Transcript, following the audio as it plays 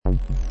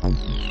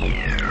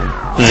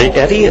The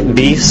Eddie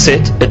B.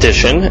 Sit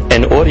edition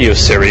and audio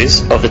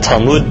series of the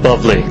Talmud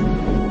Bavli.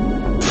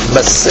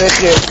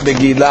 Masechet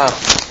Megillah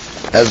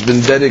has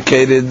been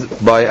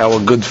dedicated by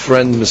our good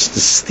friend Mr.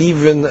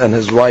 Stephen and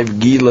his wife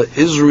Gila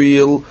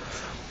Israel,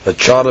 a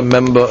charter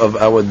member of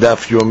our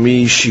Daf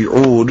Yomi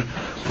Shiur,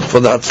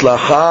 for the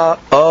Hatzlacha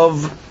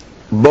of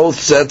both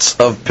sets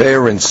of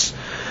parents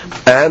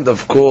and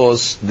of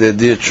course their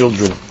dear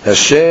children.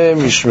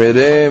 Hashem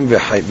Yishmerem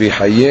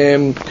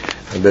v'Hayem,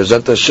 and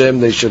Bezat Hashem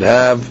they should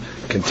have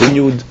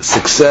continued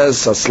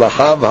success,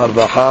 Hatzlacha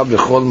v'Harvacha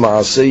v'Chol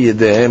Ma'aseh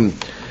Yedehem.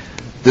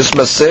 This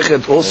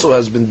Masechet also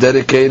has been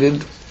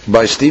dedicated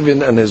by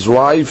Stephen and his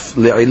wife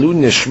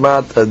Le'ilun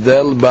Nishmat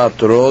Adel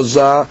Bat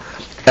Rosa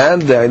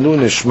and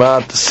Le'ilun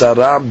Nishmat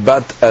Sarah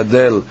Bat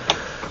Adel.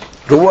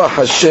 Ruach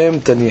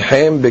Hashem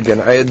Tanihem Began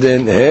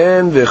Eden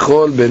Hen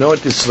V'chol Benot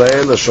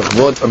Yisrael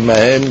Ashachvot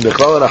Amahem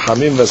B'chol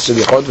Rachamim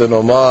V'Silichot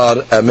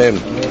V'Nomar Amen.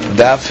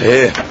 Daf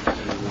He.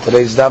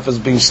 Today's daf is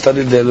being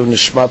studied Le'ilun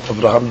Nishmat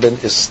Avraham Ben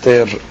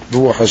Esther.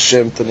 Ruach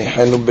Hashem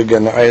Tanihenu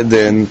Began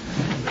Eden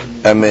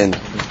Amen.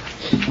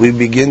 We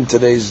begin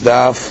today's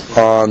daf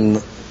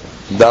on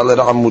Dalet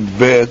Amud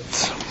Bet,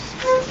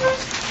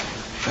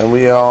 and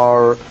we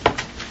are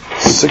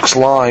 6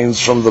 lines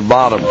from the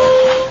bottom.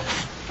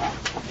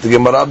 The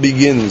Gemara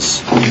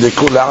begins,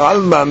 Lekul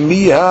alma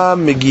miha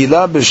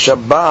Megillah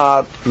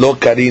b'Shabbat lo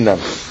karina.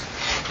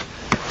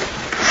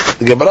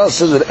 The Gemara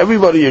says that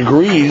everybody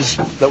agrees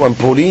that when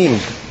Purim,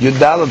 your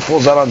Dalet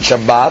falls out on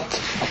Shabbat,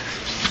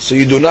 so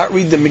you do not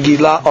read the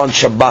Megillah on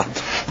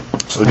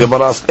Shabbat. So the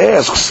Gemara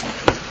asks,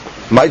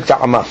 my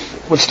ta'ama,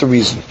 what's the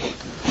reason?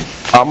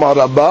 Amar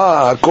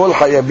Rabba, kol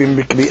hayabim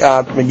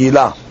b'kri'at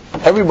Megillah.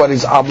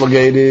 Everybody's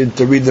obligated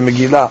to read the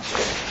Megillah.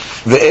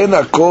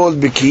 Ve'ena kol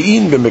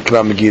b'ki'in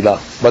b'mikra Megillah.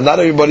 But not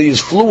everybody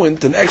is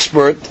fluent and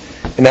expert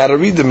in how to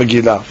read the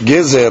Megillah.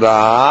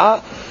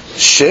 Gezerah,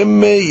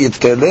 sheme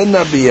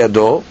yitelena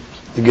biyado.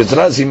 The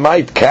Gezerah is he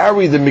might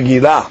carry the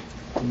Megillah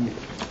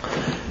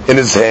in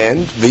his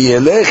hand.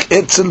 Ve'yelech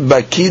etzel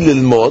baki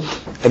lilmod.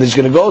 And he's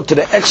going to go to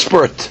the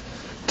expert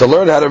to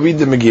learn how to read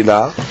the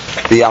Megillah,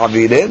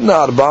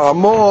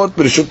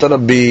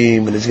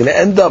 and he's going to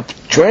end up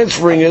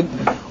transferring it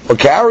or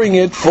carrying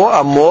it for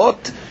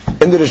Amot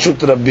in the Reshut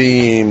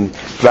Rabbim.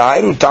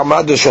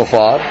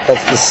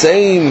 That's the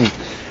same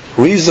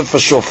reason for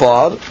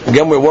shofar.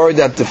 Again, we're worried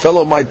that the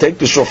fellow might take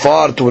the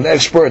shofar to an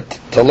expert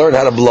to learn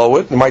how to blow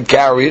it. He might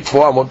carry it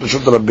for Amot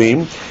Reshut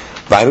Rabbim.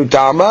 And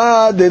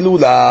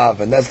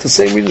that's the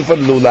same reason for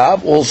the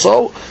lulav.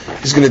 Also,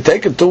 he's going to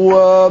take it to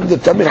the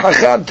Tamil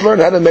Hachad to learn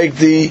how to make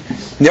the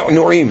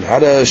nu'im, how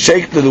to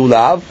shake the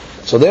lulav.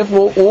 So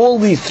therefore, all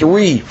the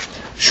 3,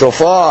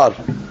 shofar,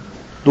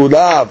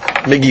 lulav,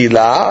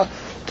 Megillah,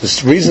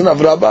 the reason of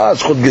Rabbah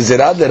is called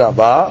Gezerah de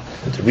Rabbah.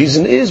 The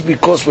reason is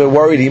because we're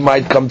worried he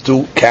might come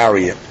to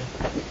carry it.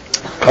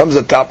 Comes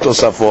the top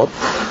Tosafot.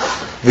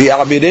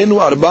 V'ya'abirenu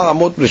 4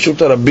 amot b'reshut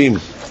Rabbim.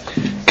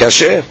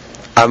 Kasher.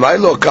 אמר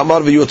לו כמר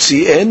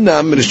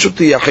ויוציאנה מרשות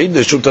היחיד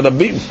לרשות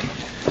הרבים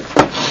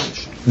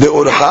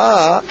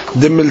דאורחה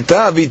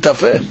דמלתה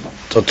ויתפה.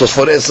 So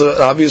Tosfot asks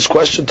an obvious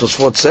question.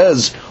 Tosfot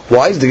says,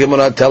 why is the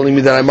Gemara telling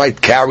me that I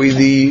might carry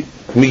the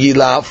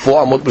Megillah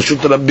for Amot B'Reshut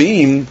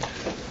Rabim?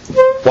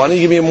 Why don't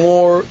you give me a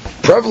more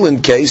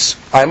prevalent case?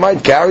 I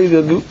might carry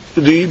the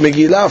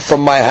Megillah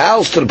from my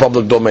house to the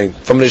public domain,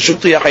 from Reshut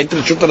Yachid to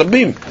Reshut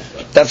Rabim.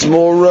 That's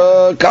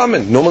more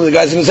common. Normally the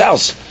guy's in his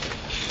house.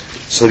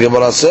 So the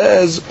Gemara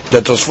says,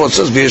 that Tosfot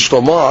says,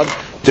 V'yeshtomar,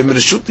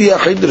 T'mereshut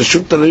yachid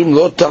reshut rabim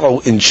lo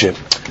ta'u inshem.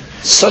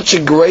 Such a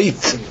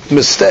great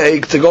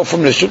mistake to go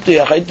from Reshut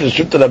yachid to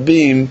Reshut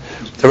rabim.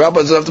 The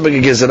rabbis don't have to make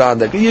a gezerah on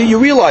that. You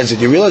realize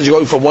it. You realize you're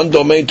going from one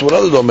domain to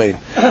another domain.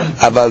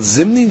 Aval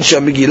zimnin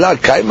shemegillah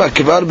kaima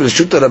kivar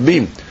b'reshut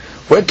rabim.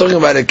 We're talking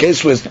about a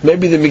case where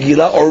maybe the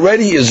Megillah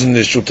already is in the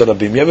Reshut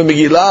rabim. You have a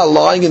Megillah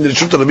lying in the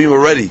Reshut rabim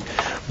already.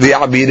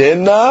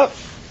 V'ya'abirena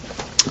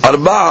 4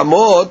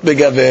 amot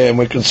begavem.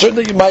 We're concerned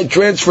that you might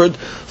transfer it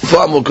for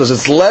amot because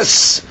it's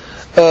less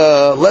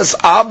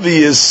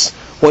obvious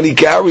when he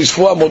carries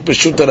 4 amot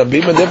b'reshut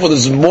rabim, and therefore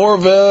there's more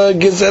of a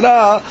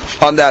gezerah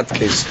on that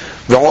case.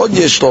 V'od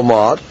yesh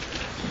lomar,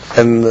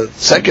 and the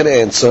second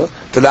answer,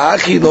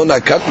 t'la'achi lo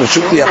nakat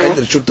reshut yachid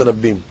reshut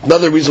rabim.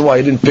 Another reason why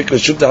he didn't pick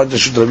reshut yachid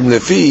reshut rabim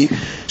lefi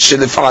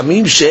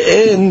shelefamim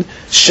she'en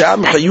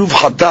sham chayuv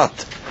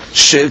hatat.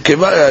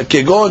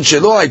 כגון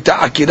שלא הייתה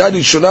עקירה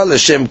ראשונה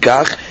לשם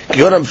כך,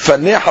 כגון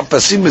המפנה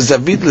חפשים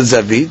מזווית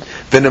לזווית,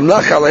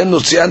 ונמלך עליהם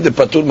נוציאן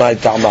דפטור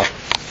מהטעמה.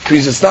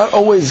 Because it's not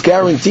always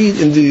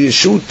guaranteed in the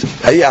Reshut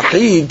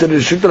Hayachid, to the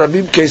Reshut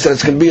Rabim case, that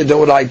it's going to be a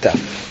Deoraita.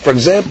 For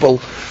example,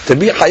 to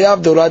be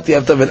Hayav Deoraita, you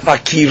have to have an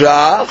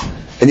Akira,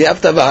 and you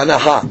have to have a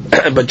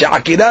Hanaha. But your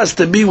Akira has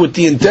to be with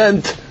the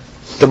intent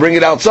to bring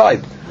it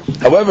outside.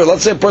 However,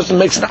 let's say a person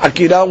makes an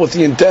Akira with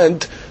the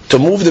intent to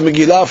move the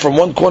Megillah from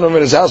one corner of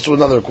his house to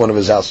another corner of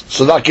his house.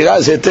 So the Akira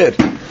is heter.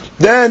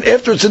 Then,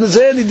 after it's in his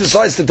hand, he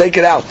decides to take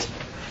it out.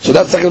 So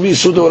that's not going to be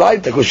Suda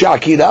Uraita, because your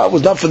Akira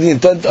was not for the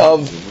intent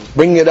of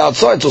bringing it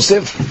outside. So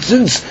since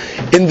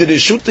in the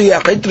Reshut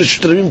Yachid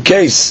Reshut Rabim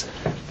case,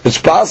 It's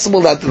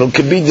possible that it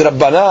could be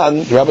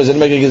Rabbanan, the rabbis didn't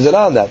make a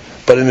gezerah on that.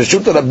 But in the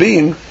Reshut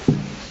Rabim,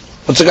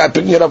 what's the guy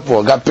picking it up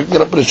for? A guy picking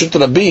it up in the Reshut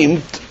Rabim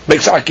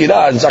makes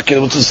Akira, and Zakir,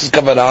 what's this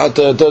kavanah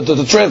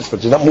to transfer?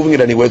 He's not moving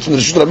it anyway, it's from the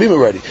Reshut Rabim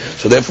already.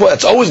 So therefore,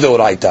 that's always the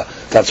Oraita.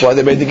 That's why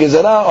they made the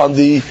gezerah on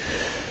the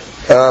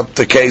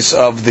case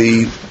of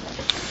the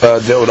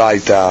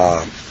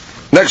Oraita.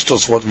 Next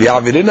Tosfot,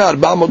 v'yavirina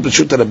 400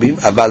 b'Reshut Rabim,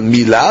 aval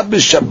milah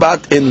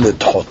b'Shabbat in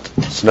l'tchot.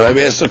 So now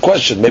maybe ask the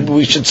question, maybe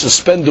we should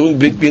suspend doing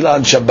Brit Milah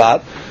on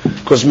Shabbat,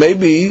 because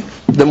maybe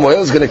the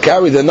Moel is going to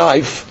carry the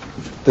knife,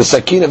 the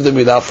sakin of the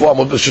Milah,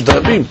 400 b'Reshut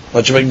Rabim.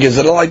 Why don't you make a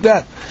gezerah like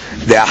that?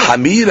 The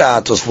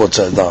Hamira, Tosfot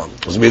says, no.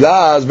 Because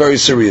Milah is very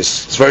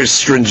serious, it's very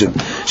stringent.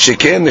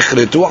 Sheken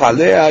nechretu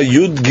alea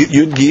yud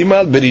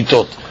gimal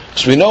beritot.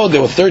 So we know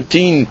there were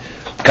 13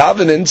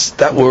 covenants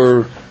that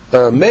were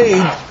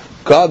made,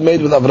 God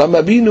made with Avraham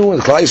Avinu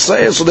and Klal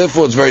Yisrael, so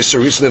therefore it's very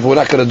serious, so therefore we're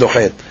not going to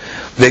dochet.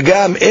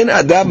 V'gam en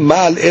adam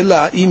mal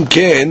ela im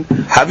ken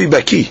havi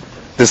baki.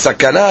 The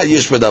sakana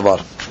yesh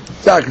bedavar.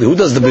 Exactly. Who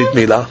does the Brit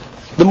Milah?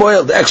 The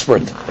Moel, the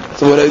expert.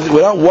 So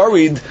we're not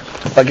worried,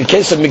 like a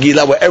case of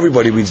Megillah where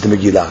everybody reads the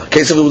Megillah. A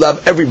case of the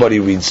Lulav, everybody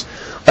reads.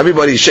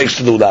 Everybody shakes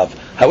to the Lulav.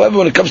 However,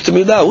 when it comes to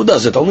Milah, who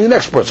does it? Only an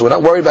expert. So we're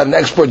not worried about an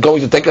expert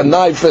going to take a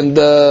knife and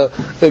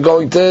they're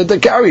going to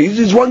carry.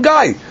 He's one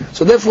guy.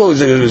 So therefore,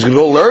 he's going to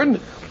go learn.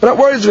 We're not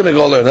worried he's going to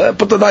go learn.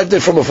 Put the knife there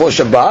from before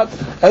Shabbat,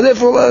 and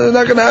therefore we're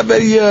not going to have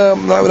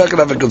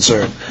a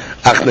concern.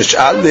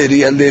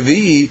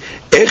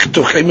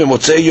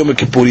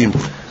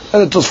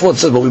 And the Tosfot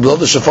says, but we blow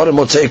the shofar in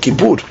Motzei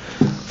Kippur.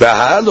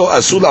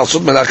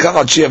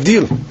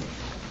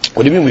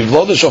 What do you mean? We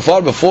blow the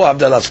shofar before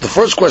Havdalah. So the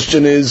first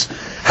question is,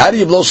 how do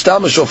you blow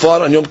stam a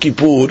shofar on Yom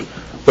Kippur,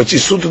 which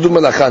is suited to do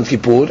Melachah on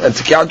Kippur, and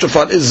Tikiyat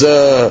shofar is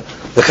the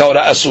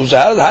Chaura Asur? So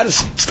how does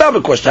stop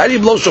a question? How do you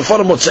blow shofar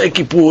on Motzei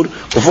Kippur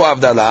before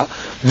Havdalah?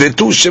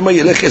 V'tu shema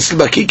yelech esel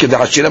baki kedei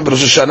hashiram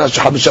b'Rosh Hashanah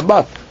shachar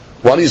b'Shabbat.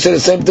 Why do you say the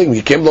same thing?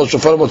 You can't blow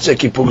shofar on Motzei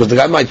Kippur because the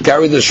guy might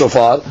carry the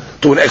shofar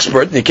to an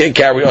expert and he can't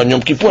carry on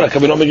Yom Kippur. How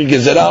come we don't make a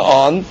gezerah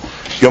on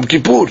Yom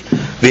Kippur?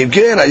 V'im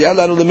ken haya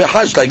lanu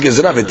lemechash like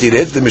gezerah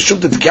v'tiret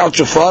v'mishum tikiyat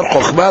shofar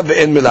chokhmah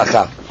ve'en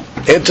melacha.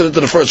 Answer to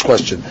the first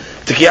question.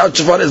 Tikiyat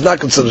shofar is not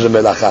considered a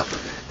melacha.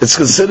 It's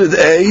considered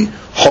a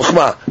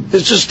chokhmah.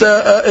 It's just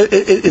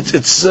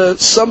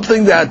it's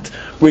something that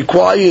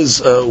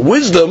requires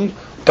wisdom.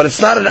 But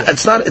it's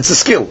a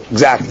skill,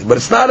 exactly. But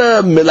it's not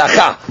a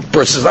melacha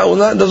per se.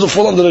 It doesn't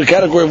fall under the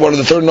category of one of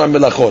the 39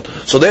 melachot.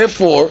 So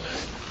therefore,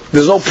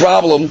 there's no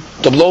problem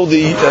to blow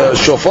the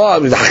shofar. I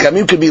mean, the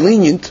Hakamim could be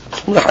lenient.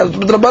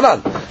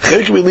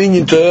 Hakamim could be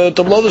lenient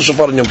to blow the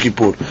shofar in Yom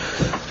Kippur.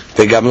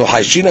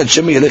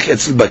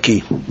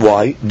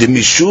 Why?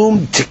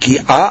 דמשום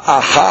תקיעה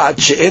אחת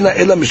שאינה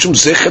אלא משום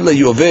זכר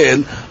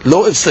ליובל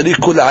לא צריך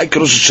כולה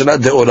כראש השנה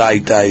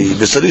דאורייתא היא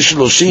וצריך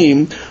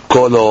 30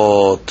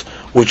 קולות.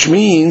 Which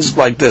means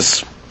like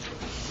this.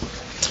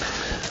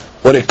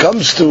 When it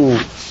comes to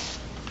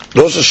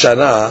Rosh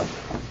Hashanah,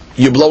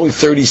 you're blowing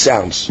 30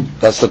 sounds.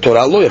 That's the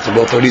Torah law, you have to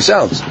blow 30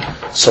 sounds.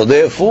 So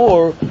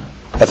therefore,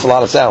 that's a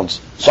lot of sounds.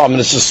 So I'm going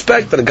to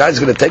suspect that a guy's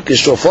going to take his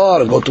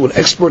shofar and go to an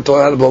expert to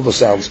learn how to blow the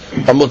sounds.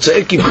 On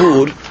Motzei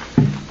Kippur,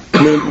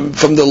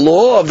 from the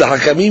law of the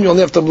Hakamim, you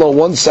only have to blow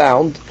one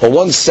sound, or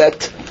one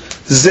set.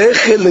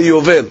 Zecher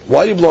leyovel.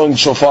 Why are you blowing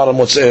shofar on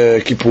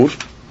Motzei Kippur?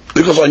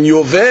 Because on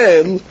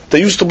Yovel, they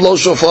used to blow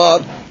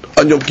shofar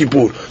on Yom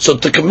Kippur. So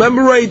to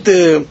commemorate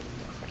the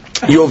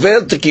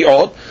Yovel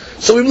Tikiyot,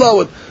 so we blow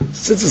it.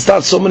 Since it's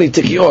not so many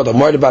Tikiyot, I'm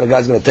worried about a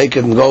guy's going to take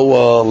it and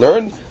go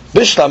learn.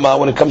 Bishlama,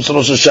 when it comes to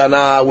Rosh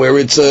Hashanah, where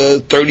it's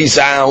 30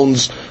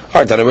 sounds,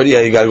 alright, then already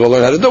you got to go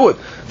learn how to do it.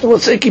 Then we'll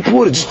say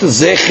Kippur, it's just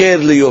a Zecher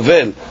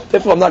Liyovel.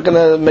 Therefore, I'm not going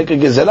to make a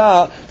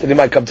Gezerah, then he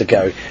might come to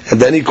carry. And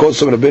then he calls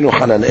from Rabbeinu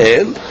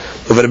Hananel,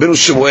 ורבנו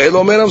שמואל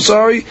אומר, I'm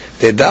sorry,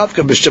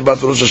 דווקא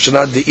בשבת וראש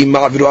השנה דאם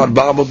מעבירו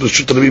 400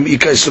 ברשות רבים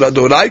איכא איסורא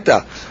דאורייתא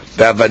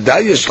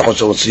והוודאי יש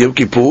לחשוב יום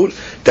כיפור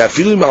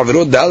אפילו אם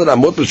מעבירו דל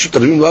רמות ברשות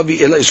רבים לא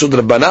אביא אלא איסור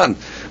דרבנן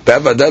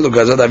והוודאי לא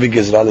גזר להביא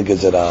גזרה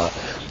לגזרה.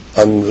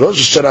 On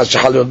Rosh Hashanah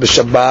shechal להיות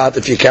בשבת,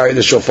 if you carry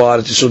the shofar,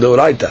 it's איסור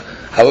דאורייתא.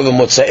 However,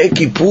 Motzei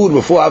Kippur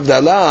before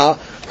Havdalah,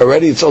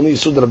 already it's only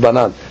Yisud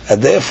Rabbanan.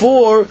 And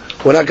therefore,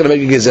 we're not going to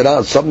make a gezerah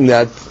on something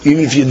that,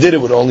 even if you did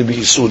it, would only be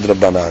Yisud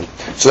Rabbanan.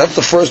 So that's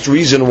the first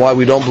reason why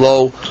we don't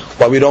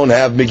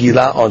have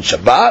Megillah on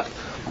Shabbat,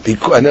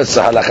 and that's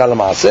the halakha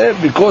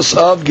l'maaseh, because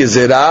of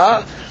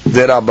gezerah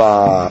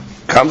derabah.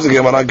 Comes the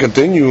Gemara and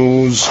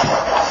continues. 4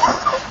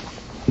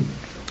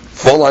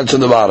 lines on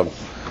the bottom.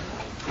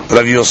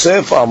 Rav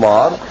Yosef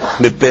Amar,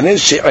 מפני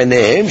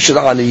שעיניהם של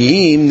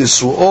העניים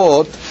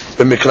נשואות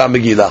במקרא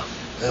מגילה.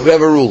 We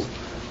have a rule.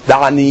 The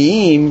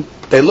Aniyim,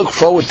 they look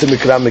forward to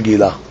Mikra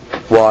Megillah.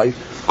 Why?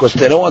 Because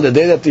they know on the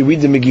day that they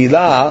read the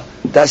Megillah,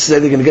 that's the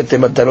day they're going to get the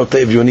Matanot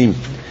Evyonim.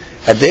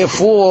 And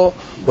therefore,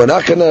 we're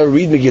not going to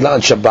read Megillah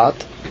on Shabbat,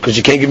 because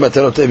you can't give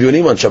Matanot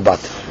Evyonim on Shabbat.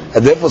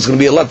 And therefore, it's going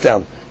to be a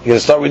letdown. You're going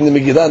to start reading the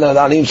Megillah, now the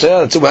Aniyim say,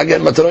 let's see, we're not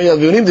getting Matanot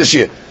Yavionim this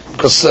year.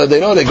 Because they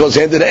know that it goes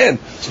hand in hand.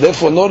 So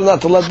therefore, in order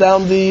not to let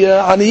down the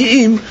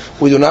Aniyim,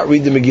 we do not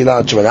read the Megillah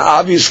on Shabbat. Now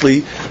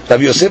obviously,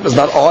 Rabbi Yosef is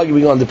not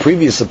arguing on the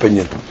previous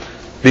opinion,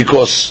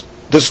 because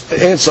this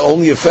answer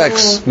only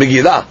affects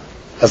Megillah.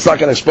 That's not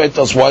going to explain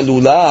to us why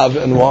Lulav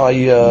and why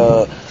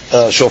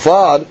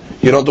Shofar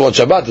you don't do on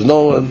Shabbat. There's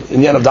no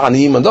inyan of the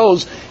Aniyim and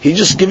those. He's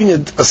just giving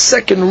it a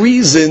second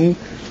reason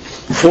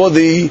for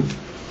the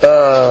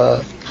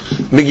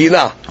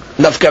Megillah.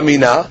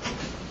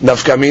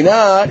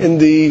 Nafkamina in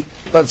the,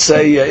 let's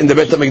say, in the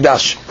Beit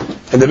HaMikdash.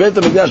 In the Beit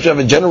HaMikdash we have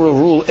a general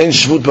rule, en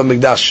shvut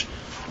b'mikdash.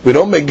 We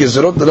don't make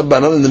Gezerot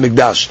Rabbanan in the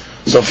Mikdash.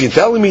 So if you're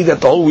telling me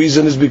that the whole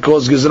reason is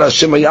because Gezerah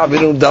Shema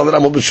Ya'avinu Dalar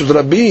Amo B'Shut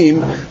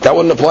Rabim, that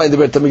wouldn't apply in the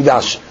Beit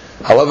HaMikdash.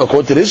 However,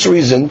 according to this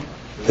reason,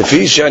 if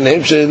he's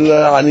She'aneim Shel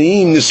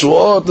Aniyim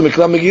Nisuot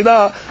Mikra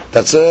Megillah,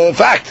 that's a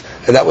fact.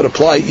 And that would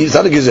apply, it's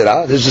not a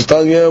Gezerah, it's just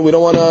telling you we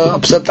don't want to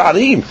upset the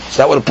Aniyim. So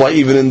that would apply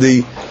even in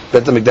the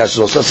Beit HaMikdash.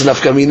 So that's enough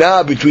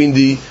kamina between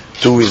the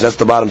two reasons. That's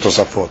the bottom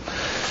Tosafot.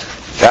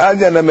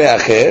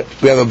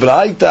 We have a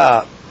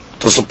Braita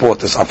to support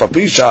this.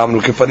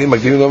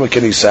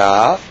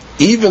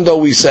 Even though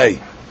we say,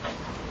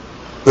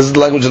 this is the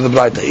language of the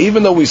Braita,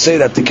 even though we say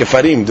that the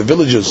Kefarim, the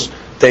villagers,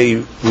 they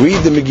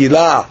read the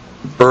Megillah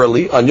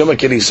early on Yom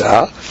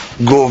HaKerisah,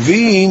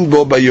 Govin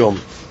bo bayom,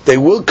 they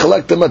will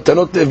collect the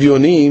Matanot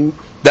Evyonim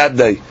that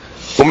day.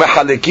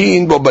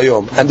 Umehalekin bo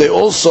bayom, and they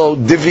also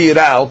divvy it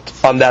out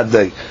on that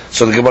day.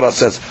 So the Gemara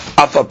says,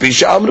 Afa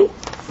pisha amru.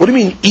 What do you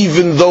mean,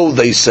 even though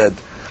they said?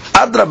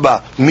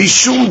 Adraba,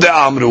 mishum de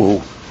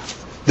amruhu.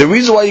 The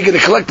reason why you're going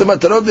to collect the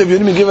matarot if you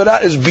didn't give it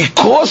out is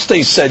because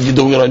they said you're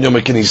doing it on Yom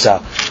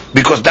HaKenisah.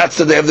 Because that's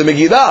the day of the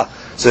Megillah.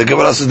 So the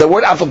Gemara says, the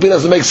word Afapi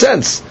doesn't make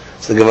sense.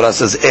 So the Gemara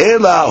says,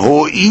 Ela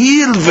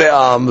ho'il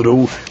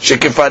ve'amru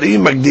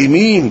shekefarim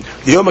magdimin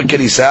Yom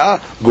HaKenisah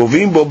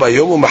govim bo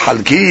bayom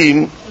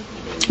u'mahalkim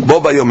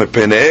bo bayom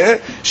epeneh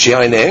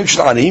she'ainehem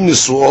sh'anihim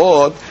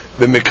nisuot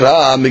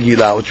b'mikra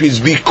Megillah. Which means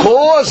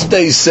because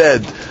they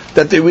said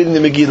that they're reading the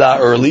Megillah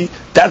early,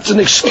 that's an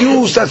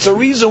excuse, that's a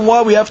reason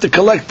why we have to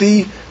collect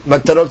the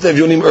Matarot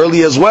Evyonim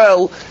early as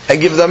well and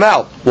give them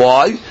out.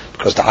 Why?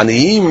 Because the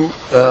Aniyim,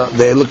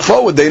 they look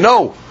forward, they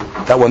know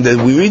that when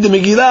we read the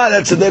Megillah,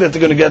 that's the day that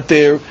they're going to get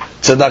their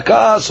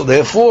tzedakah. So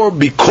therefore,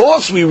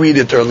 because we read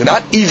it early,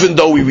 not even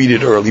though we read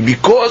it early,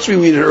 because we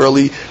read it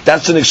early,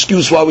 that's an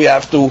excuse why we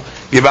have to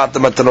give out the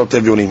Matarot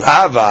Evyonim.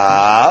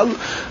 Aval,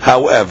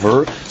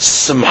 however,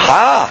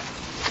 Simcha,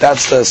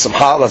 that's the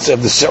Simcha, let's say,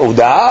 of the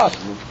Seudah,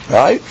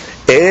 right?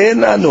 Which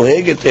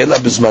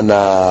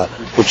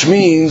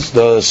means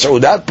the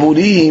Seudat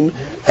Purim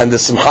and the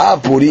Simcha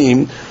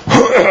Purim,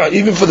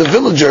 even for the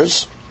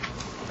villagers,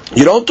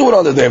 you don't do it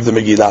on the day of the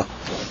Megillah,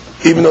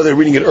 even though they're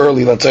reading it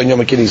early, let's say in Yom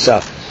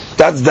HaKenisah.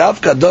 That's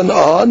Davka done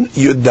on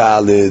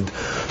Yudalid.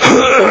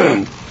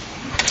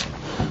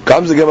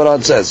 Comes the Gemara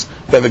and says,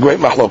 we have a great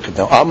mahloket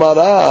now.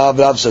 Amara,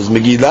 Rav says,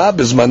 Megillah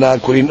Bizmana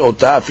Kurin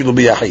Ota Afilu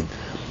Biyahid.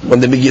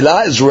 When the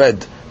Megillah is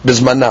read,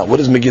 Bizmana, what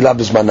is Megillah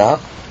Bizmana?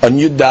 On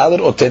Yud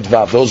or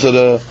Tetvav. Those are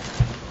the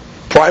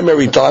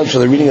primary times for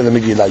the reading of the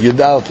Megillah.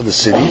 Yud for the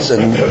cities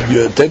and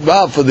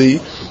Tetvav for the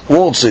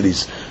world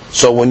cities.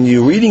 So when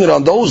you're reading it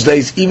on those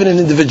days, even an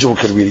individual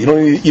can read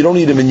it. You don't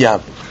need a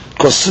minyan.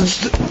 Because since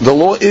the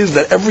law is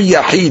that every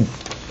Yahid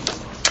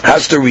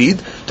has to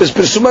read, there's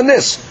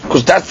Pirsumanis.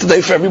 Because that's the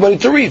day for everybody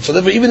to read. So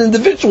therefore even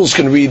individuals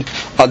can read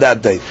on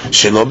that day.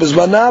 Shelo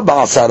Bizmana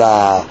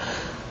Ba'asara.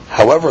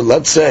 However,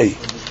 let's say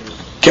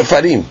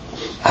Kefarim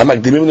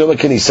Hamagdimim Yom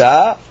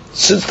HaKenisah,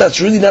 since that's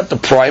really not the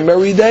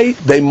primary day,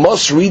 they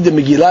must read the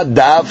Megillah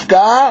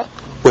Davka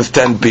with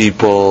 10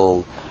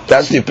 people.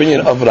 That's the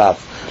opinion of Rav.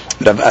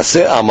 Rav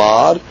Aseh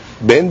Amar,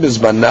 Ben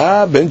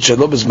Bizmana, Ben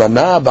Shelo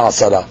Bizmana,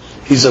 Ba'asara.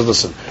 He says,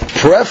 listen,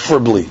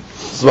 preferably,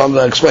 this is what I'm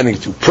explaining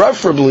to you,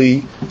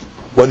 preferably,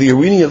 whether you're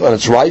reading it on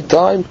its right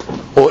time,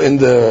 or in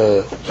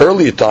the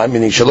earlier time,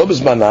 meaning Shelo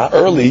Bizmana,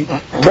 early,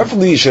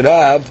 preferably you should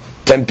have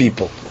 10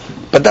 people.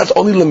 But that's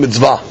only the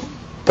mitzvah.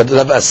 But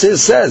Rav Aseh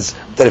says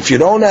that if you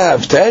don't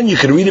have 10, you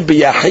can read it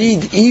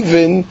b'yahid,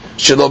 even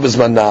shelo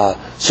b'zmanah.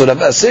 So Rav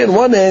Aseh in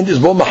one hand is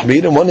more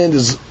mahmir, and one hand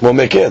is more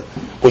mekir.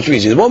 Which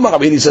means he's more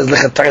mahmir, he says,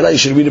 you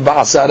should read it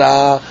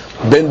b'asara,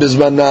 ben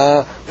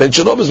b'zmanah, ben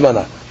shelo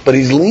b'zmanah. But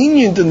he's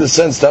lenient in the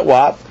sense that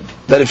what?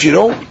 That if you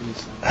don't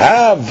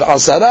have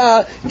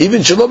asara,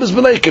 even shelo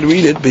b'zmanah, you can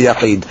read it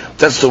b'yahid.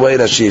 That's the way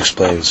that she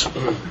explains.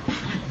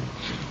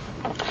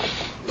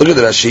 Look at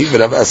the Rashi.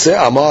 Rav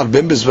Aseh Amar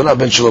ben Bizmana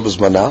ben Shelo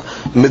Bizmana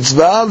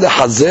mitzvah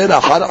lehazer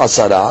achar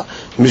asara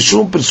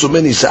mishum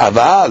persumei nisa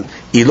aval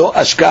ilo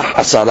ashkach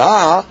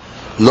asara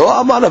lo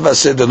amar Rav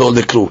Aseh delo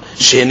likru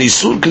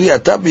shenisur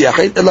kriyata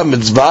b'yachid ela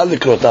mitzvah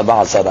likrota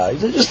ba'asara.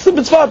 It's just a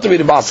mitzvah to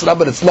read ba'asara,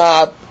 but it's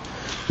not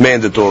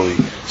mandatory.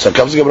 So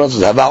comes the Gemara and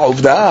says, Hava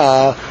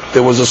uvda,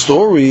 there was a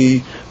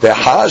story, the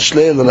hash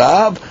le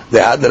Rav, they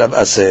had Rav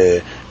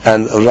Aseh.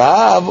 And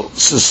Rav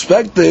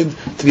suspected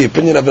to the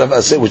opinion of Rav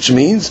Aseh, which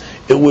means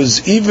it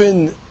was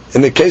even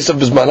in the case of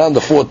Bizmana on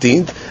the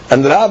 14th,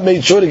 and Rav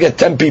made sure to get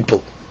 10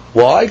 people.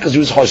 Why? Because he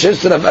was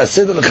Hoshesh to have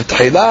Asid and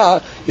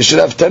Chetchilah, you should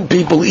have 10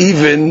 people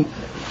even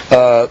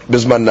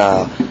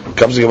Bismanah.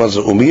 Comes the Gemara and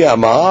says, Umi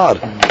Amar,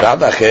 Rav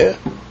Acher.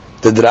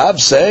 Did Rav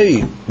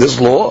say this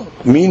law,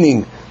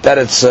 meaning that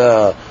it's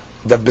that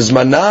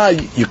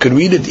Bismanah, you can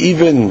read it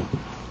even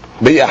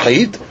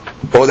B'Yahid,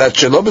 or that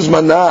Shelo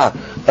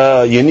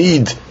Bismanah, you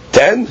need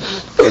 10?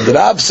 Did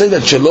Rav say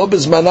that Shelo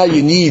Bismanah,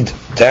 you need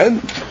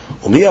 10?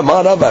 Umi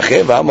Amar Rav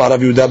Acher, V'amar Rav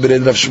Yehuda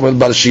Bered Rav Shmuel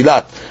Bar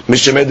Shilat,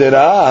 Mishemed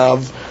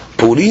Rav,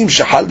 Purim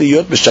Shahal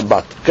Liyot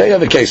B'Shabbat. Okay, you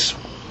have a case.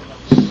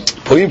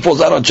 Purim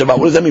falls out on Shabbat.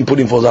 What does that mean,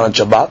 Purim falls out on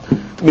Shabbat?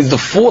 It means the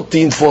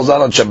 14th falls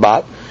out on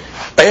Shabbat.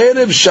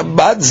 Erev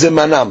Shabbat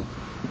Zemanam.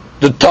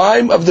 The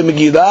time of the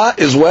Megillah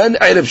is when?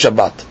 Erev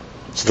Shabbat.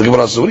 So the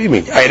Gemara says, what do you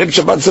mean? Erev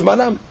Shabbat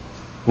Zemanam?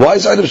 Why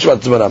is Erev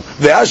Shabbat Zemanam?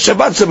 Ve'az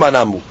Shabbat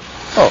Zemanamu.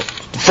 Oh,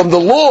 from the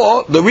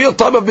law, the real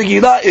time of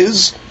Megillah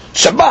is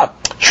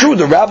Shabbat. True,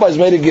 the rabbis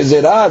made a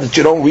gezerah that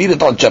you don't read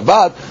it on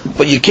Shabbat,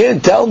 but you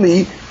can't tell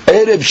me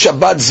Erev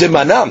Shabbat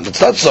Zemanam.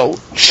 It's not so.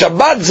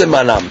 Shabbat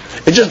Zemanam.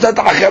 It's just that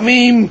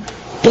Achamim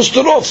pushed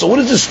it off. So what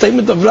is the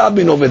statement of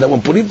Rabbi over that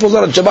when Purim falls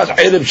on Shabbat,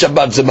 Erev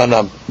Shabbat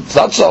Zemanam? It's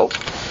not so.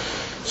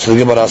 So the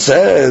Gemara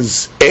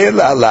says,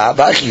 Ela la,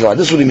 this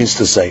is what he means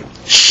to say.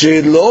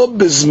 Shelo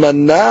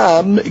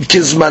Bizmanam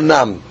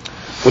Kizmanam.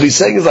 What he's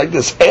saying is like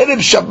this. Erev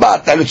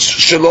Shabbat, and it's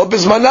Shelo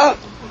Bizmanah,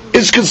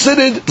 is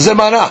considered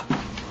Zemanah.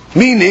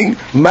 Meaning,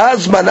 Ma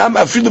Zmanam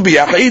Afidu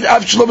B'Yachid,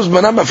 Av Shelo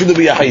Bizmanam Afidu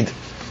B'Yachid.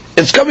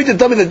 It's coming to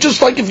tell me that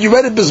just like if you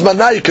read it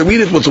Bizmanah, you can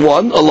read it with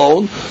one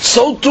alone,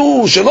 so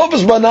too, Shelo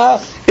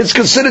Bizmanah, it's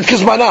considered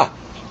Kizmanah.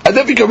 And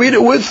therefore you can read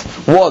it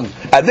with one.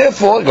 And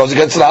therefore, it goes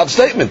against the Rav's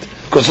statement.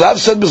 Because Rav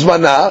said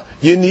Bizmanah,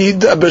 you need,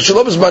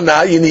 Shelo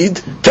Bizmanah, you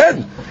need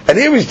 10. And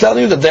here he's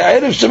telling you that the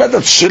Erev Shabbat,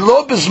 that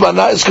Shelo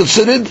Bizmanah is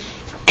considered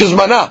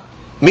Kizmanah.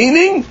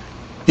 Meaning,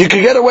 you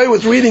can get away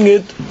with reading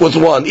it with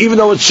one, even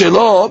though it's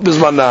Shelo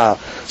Bizmanah.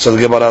 So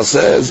the Gemara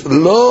says,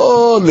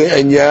 Lo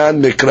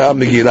le'enyan mikra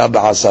Megillah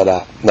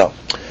ba'asara. No.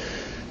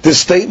 This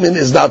statement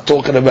is not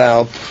talking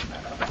about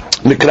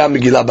mikra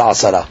Megillah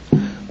ba'asara.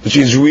 Which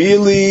is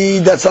really,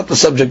 that's not the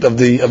subject of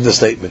the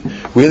statement.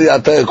 Really,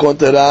 I'll tell you, according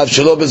to Rav,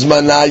 Shelo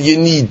Bizmanah, you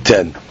need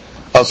 10.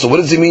 So what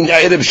does he mean,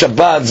 Erev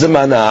Shabbat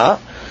Zemanah?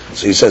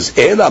 So he says,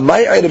 Ela,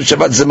 my Erev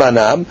Shabbat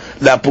Zemanam,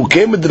 la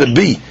pukem ed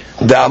Rabbi,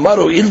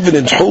 da'amaru il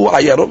v'nidhu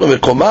ayarot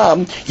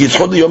mekomam,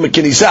 yidchod liyom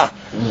mekinisa.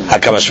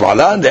 Hakamash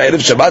ma'alan, the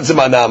Erev Shabbat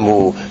Zemanam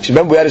hu.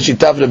 Remember, we had a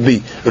shita of Rabbi.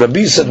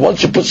 Rabbi said,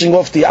 once you're pushing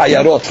off the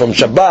ayarot from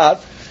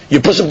Shabbat, you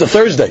push them to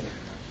Thursday.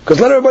 Because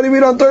let everybody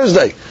read on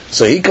Thursday.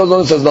 So he comes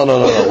on and says, no.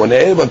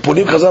 When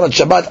Purim comes on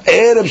Shabbat,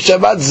 Erev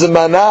Shabbat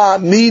Zemanah,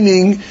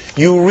 meaning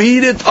you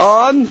read it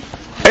on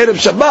Erev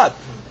Shabbat.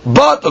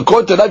 But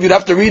according to that, you'd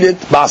have to read it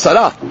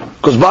Ba'asara.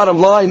 Because bottom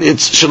line,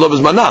 it's Shelo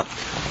Bizmanah.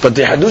 But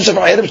the Hadush of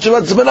Erev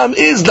Shabbat Zemanah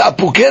is the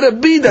Apukeh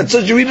Rabbi that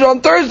says you read it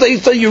on Thursday. He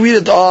says you read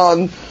it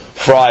on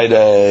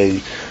Friday.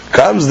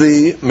 Comes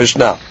the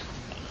Mishnah.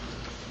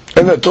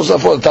 And the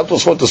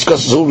Tosafot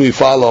discusses who we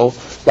follow,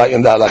 like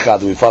in the halakha.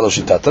 Do we follow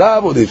Shitat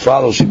Rav or do we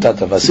follow Shitat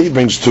Avasi?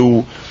 Brings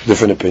two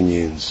different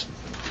opinions.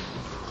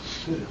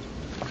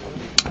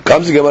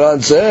 Comes the Gemara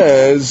and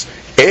says,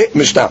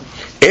 Mishnah,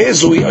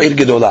 Ezui Ir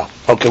Gedolah.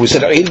 Okay, we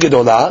said Ir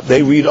Gedolah,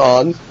 they read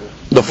on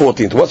the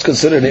 14th. What's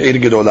considered an Ir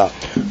Gedolah?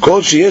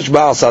 Kol Sheyesh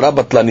Ba'asara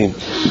Batlanim.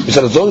 We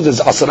said as long as there's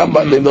Asara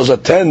Batlanim, those are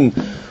 10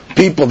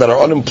 people that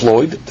are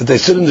unemployed, that they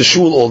sit in the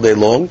shul all day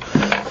long,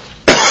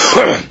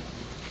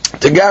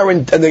 to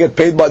guarantee, and they get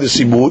paid by the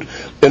Sibur,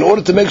 in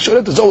order to make sure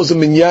that there's always a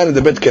minyan in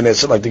the Bet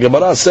Knesset. Like the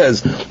Gemara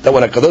says, that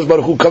when a Kadosh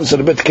Baruch Hu comes to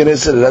the Bet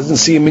Knesset, it doesn't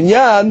see a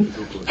minyan,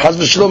 Chaz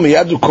v'shalom,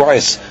 yadu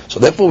ko'es. So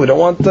therefore we don't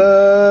want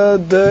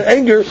the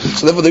anger,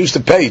 so therefore they used to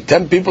pay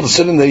 10 people to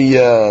sit in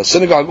the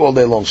synagogue all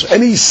day long. So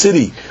any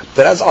city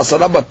that has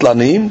Asara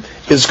Batlanim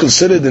is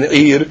considered an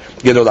Ir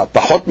Gedolah.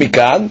 Pachot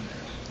mikan,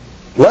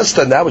 less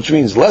than that, which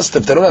means less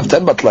if they don't have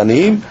 10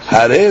 Batlanim,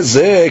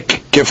 harezek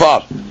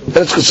kefar.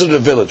 Then it's considered a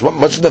village. What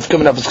much enough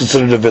coming up is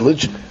considered a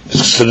village? If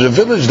it's considered a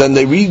village, then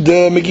they read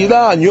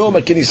Megillah and Yom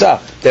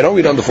HaKinisa. They don't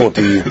read on the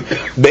 14th.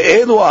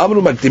 Be'elu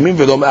amru maktimim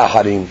v'lo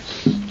me'acharim.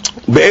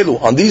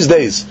 Be'elu, on these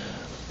days,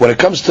 when it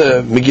comes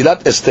to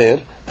Megillat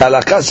Esther,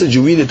 halakha says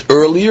you read it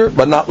earlier,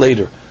 but not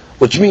later.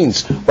 Which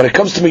means, when it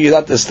comes to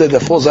Megillat Esther,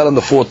 that falls out on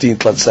the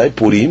 14th, let's say,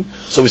 Purim,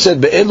 so we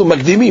said, Be'elu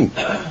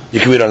makdimim. You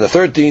can read it on the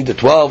 13th, the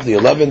 12th, the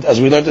 11th,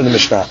 as we learned in the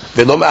Mishnah.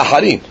 V'lo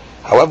me'acharim.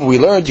 However, we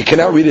learned you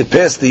cannot read it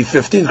past the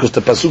 15th because the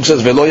pasuk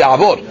says Velo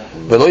Ya'avor.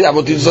 Velo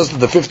Ya'avor teaches us that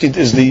the 15th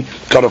is the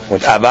cutoff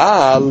point.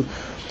 Aval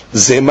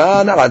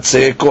Zeman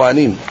Atzei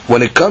Kohanim.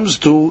 When it comes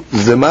to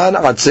Zeman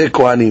Atzei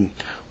Kohanim,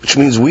 which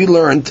means we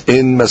learned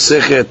in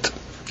Masechet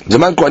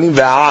Zeman Kohanim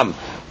Ve'am.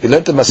 We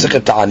learned in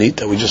Masechet Ta'anit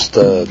that we just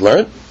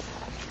learned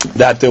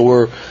that there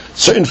were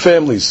certain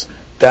families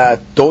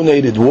that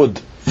donated wood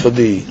for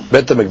the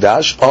Bet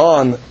HaMikdash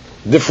on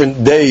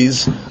different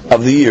days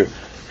of the year.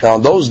 Now,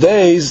 in those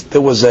days,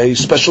 there was a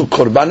special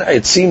korban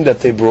etzim that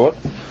they brought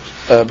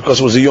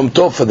because it was a Yom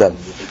Tov for them.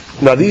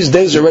 Now these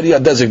days already are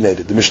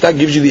designated. The Mishnah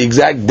gives you the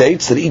exact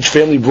dates that each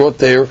family brought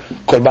their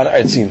Korban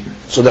Eitzim.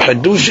 So the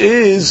Hadush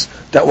is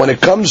that when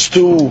it comes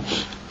to,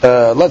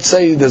 let's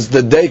say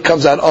the day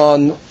comes out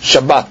on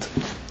Shabbat.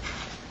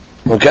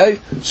 Okay?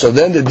 So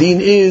then the deen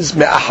is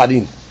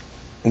Me'aharin.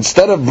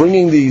 Instead of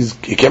bringing these,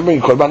 you can't bring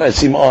Korban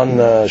Eitzim on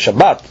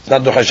Shabbat. It's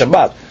not Ducha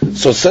Shabbat.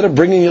 So instead of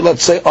bringing it,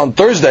 let's say, on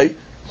Thursday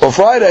or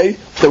Friday,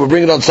 they would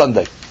bring it on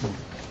Sunday.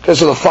 Okay,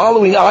 so the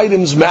following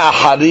items,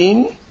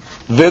 Me'aharin,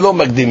 Velo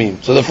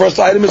Magdimim. So the first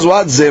item is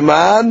what?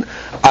 Zeman,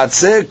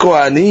 Atzeh,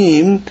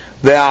 Kohanim,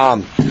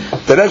 Ve'am.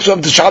 The next one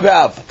is Tisha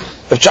B'Av.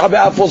 If Tisha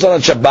B'Av falls on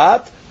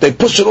Shabbat, they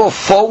push it all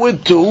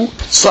forward to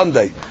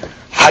Sunday.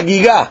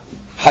 Hagigah.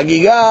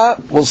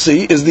 Hagigah, we'll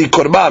see, is the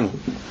Korban.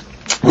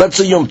 Let's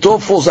say Yom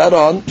Tov falls out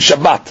on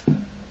Shabbat.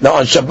 Now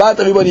on Shabbat,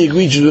 everybody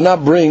agrees you do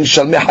not bring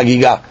Shalmei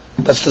Hagigah.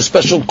 That's the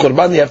special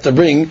Korban you have to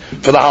bring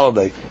for the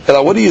holiday.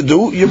 And what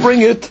do? You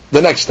bring it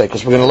the next day.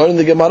 Because we're going to learn in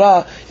the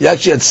Gemara, you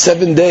actually had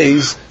 7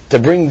 days to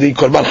bring the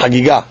Korban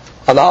Hagigah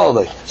on the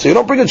holiday. So you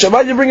don't bring it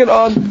Shabbat, you bring it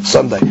on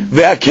Sunday.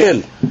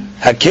 Ve'akel.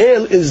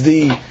 Hakel is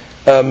the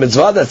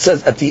mitzvah that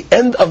says at the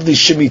end of the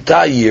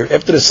Shemitah year,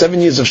 after the 7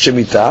 years of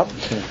Shemitah,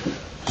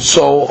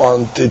 so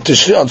on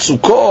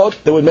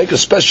Sukkot, they would make a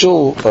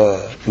special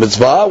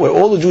mitzvah where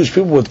all the Jewish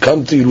people would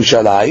come to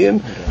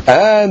Yerushalayim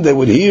and they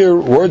would hear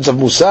words of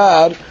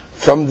Musar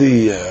from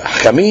the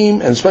Hakamim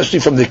and especially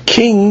from the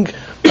king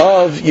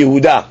of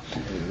Yehuda.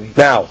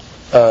 Now,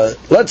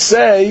 let's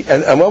say,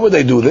 and when would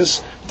they do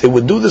this? They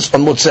would do this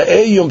on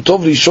Motzei Yom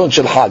Tov Rishon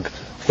Shel Hag,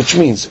 which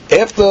means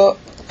after on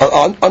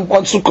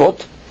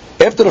Sukkot,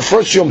 after the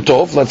first Yom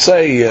Tov, let's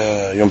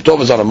say Yom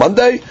Tov is on a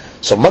Monday,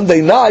 so Monday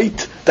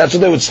night, that's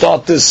when they would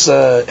start this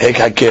Hek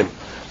Hakim.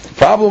 The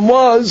problem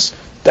was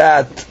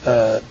that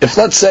if,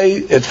 let's say,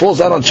 it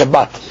falls out on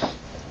Shabbat,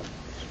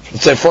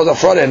 let's say it falls out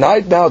Friday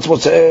night, now it's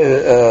what's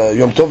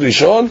Yom Tov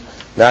Rishon,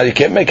 now you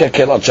can't make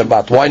Hakel on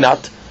Shabbat. Why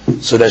not?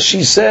 So that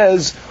she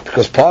says,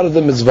 because part of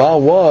the mitzvah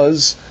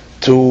was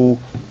to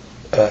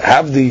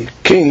have the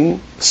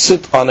king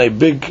sit on a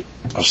big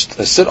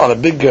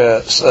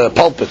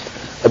pulpit,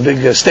 a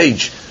big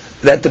stage.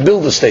 They had to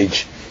build a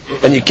stage.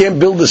 And you can't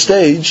build the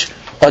stage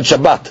on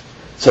Shabbat.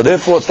 So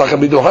therefore it's not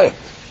going to be duhay.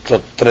 So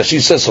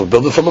Rashi says, so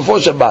build it from before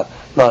Shabbat.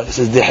 No, it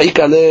says, Dehik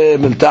ale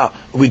milta.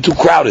 It will be too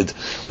crowded.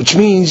 Which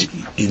means,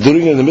 you're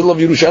doing it in the middle of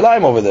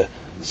Yerushalayim over there.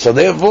 So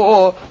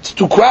therefore, it's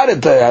too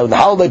crowded. The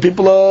holiday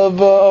people are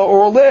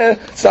all there.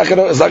 It's not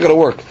going to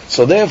work.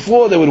 So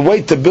therefore, they would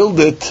wait to build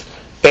it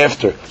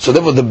after. So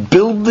therefore, the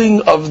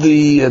building of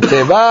the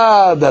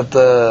teva that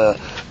the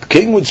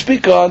king would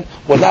speak on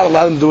would not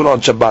allow them to do it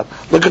on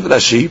Shabbat. Look at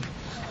Rashi.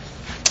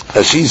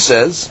 Rashi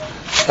says,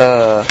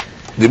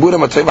 Dibura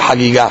Matrei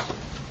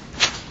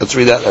V'Hagigah. Let's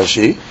read that,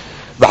 Rashi.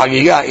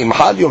 V'Hagigah, Im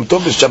Had Yom Tov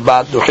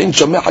V'Shabbat, Duchin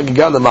Shomei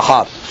Hagigah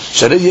L'Machar.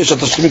 Sharei Yesh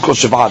HaTashlimim Kol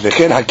Shiv'a,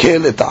 V'chen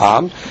Hakel Et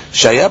Ha'am,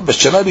 Shaya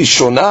B'Shana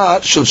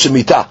Rishona Shel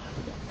Shemitah.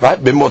 Right?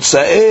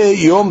 B'Motzei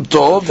Yom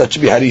Tov, that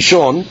should be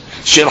Harishon,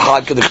 Shel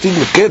Chag,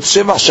 K'dechtiv L'ket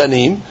Sheva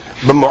Shanim,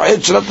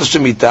 במועד שנת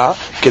השמיטה,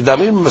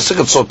 כדאמרים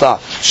במסכת סוטה,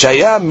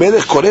 שהיה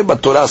מלך קורא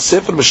בתורה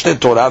ספר בשני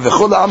תורה,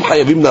 וכל העם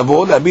חייבים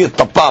לבוא להביא את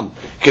טפם,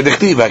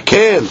 כדכתיב,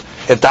 הקל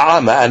את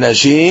העם,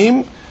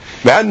 האנשים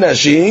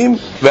והנשים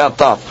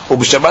והטף,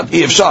 ובשבת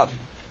אי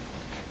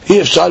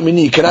אפשר,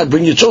 meaning you cannot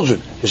bring your children,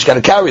 you just got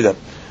to carry them,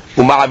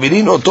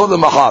 ומעבירים אותו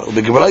למחר,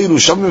 ובגמרא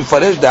ירושלמי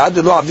מפרש, דעד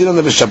לא עבדין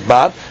עליו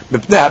בשבת,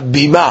 מפני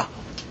הבימה,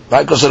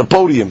 right, because of the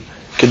podium,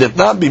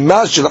 כדתנה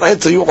בימה של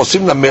עץ היו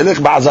עושים למלך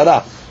בעזרה,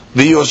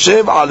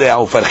 ויושב עליה,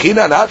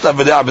 ופרחינה נעתה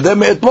ולעבדה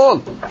מאתמול.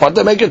 What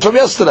they make it from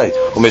yesterday.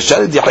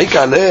 ומשלת יחיק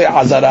עליה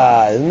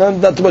עזרה.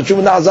 Not too much of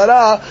an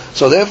עזרה,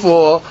 so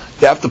therefore,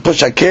 you have to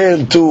push a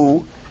can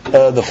to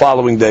the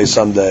following day,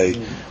 Sunday.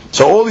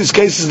 So all these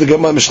cases, the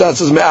Gemara Mishnah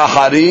says,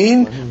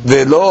 me'acharin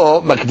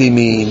velo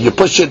makdimin. You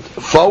push it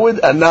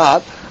forward and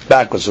not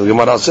backwards. So the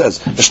Gemara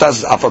says, Mishnah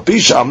says,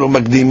 afapisha amnu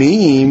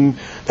makdimim.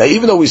 Now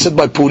even though we said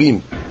by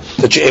Purim,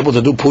 that you're able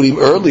to do Purim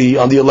early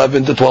on the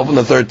 11th, the 12th, and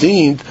the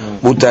 13th,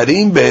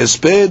 mutarim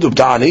be'esped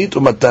u'b'ta'anit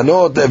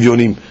u'matanot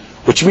evyonim,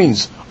 which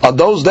means on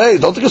those days,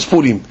 don't think it's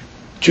Purim,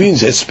 which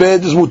means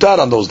hesped is mutar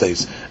on those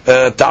days,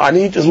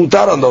 ta'anit is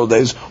mutar on those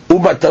days,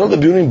 u'matanot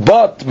evyonim,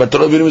 but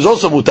matanot evyonim is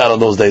also mutar on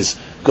those days,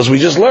 because we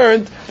just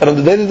learned that on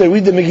the day that they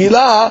read the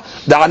Megillah,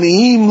 the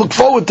aniyim look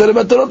forward to the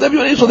matanot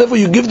evyonim, so therefore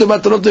you give the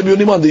matanot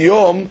evyonim on the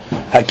yom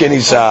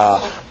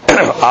hakenisa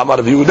Amar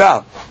of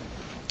Yehuda.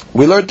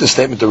 We learned this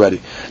statement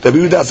already. The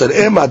Yehuda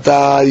said,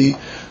 Matai,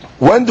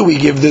 when do we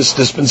give this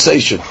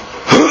dispensation?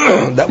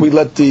 That we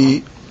let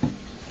the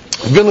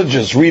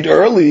villagers read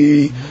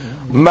early.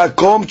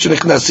 Makom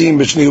shenichnasim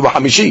b'shni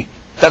v'hamishi.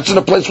 That's in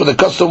a place where the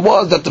custom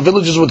was that the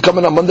villagers would come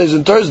in on Mondays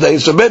and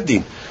Thursdays for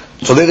Beddin.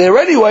 So they're there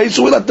anyway,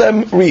 so we let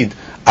them read.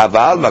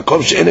 Aval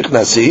makom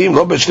shenichnasim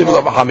lo b'shni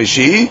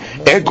v'hamishi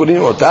en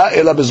kunim ota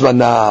ela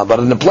b'zmana. But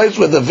in the place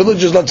where the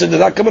villagers, let's say, they're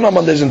not coming on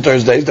Mondays and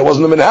Thursdays, there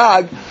wasn't a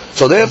minhag,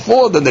 so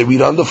therefore then they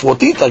read on the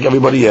 14th like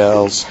everybody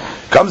else.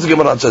 Comes the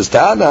Gemara and says,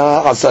 Tana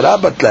asara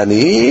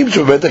batlanim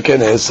shubet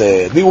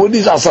keneset.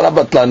 These asara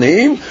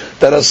batlanim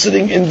that are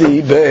sitting in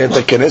the Beit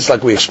HaKenes,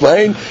 like we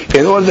explained,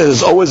 in order that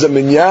there's always a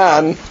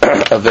minyan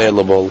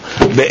available.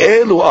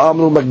 Be'elu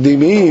amru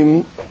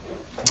makdimim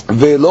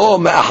ve'lo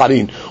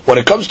me'acharin. When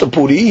it comes to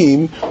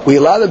Purim, we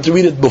allow them to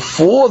read it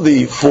before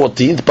the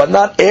 14th, but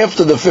not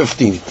after the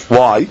 15th.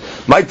 Why?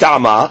 My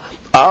ta'ama,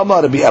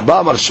 Amar Rabbi Abba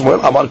Amar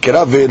Shmuel Amar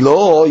Kira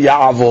ve'lo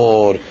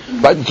ya'avor.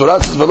 Right? The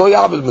Torah says ve'lo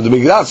ya'avor. The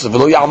Megillah says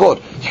ve'lo ya'avor.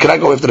 You cannot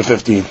go after the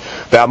 15th.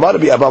 Ve'amar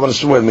Rabbi Abba Amar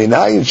Shmuel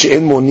minayin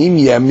she'en monim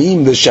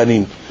yamim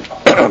v'shanim.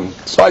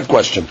 Side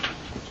question.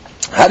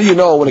 How do you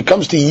know when it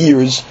comes to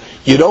years,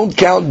 you don't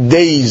count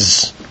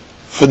days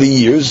for the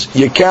years,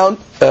 you count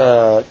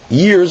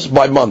years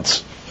by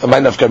months?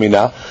 Person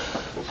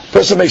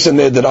makes a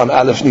neder on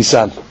Aleph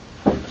Nisan.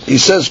 He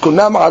says,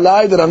 Kunam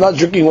alai, that I'm not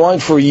drinking wine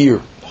for a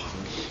year.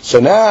 So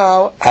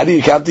now, how do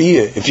you count the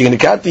year? If you're going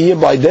to count the year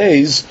by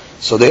days,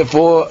 so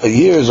therefore a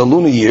year is a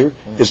lunar year,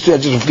 it's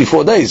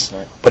 354 days.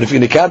 But if you're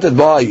going to count it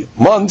by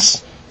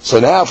months, so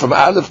now from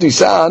Aleph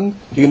Nisan,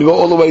 you're going to go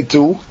all the way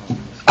to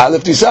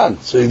Aleph Nisan.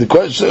 So the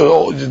question,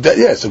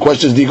 the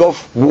question is, do you go?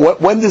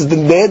 When does the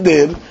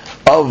neder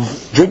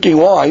of drinking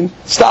wine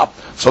stop?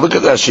 So look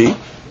at Rashi.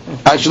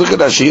 Actually, look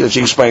at Rashi. She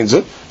explains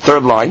it.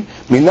 Third line.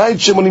 Minayin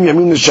shemonim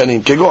yamim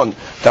l'shanim. Kegon.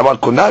 Tamar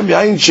kunam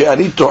yayin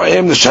she'ani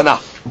to'em l'shana.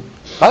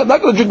 I'm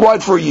not going to drink wine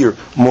for a year.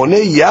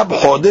 Moneh yab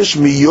chodesh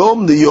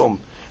miyom liyom.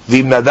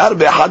 V'im nadar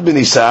be'echad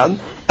b'nisan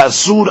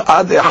asur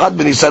ad echad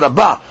b'nisan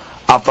haba.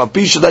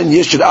 Afapi shadayin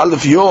yesh shel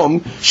alef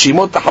yom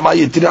shimot ha'chama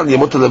yitir al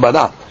yemot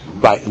lebana.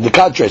 Right. In the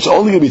contrary, it's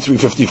only going to be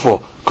 354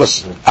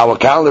 because our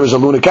calendar is a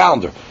lunar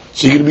calendar.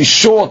 So you're going to be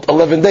short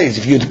 11 days.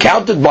 If you had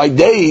counted by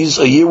days,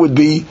 a year would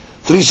be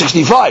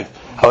 365.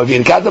 However, if you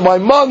had counted by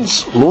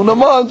months, lunar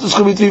months, it's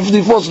going to be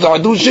 354. So the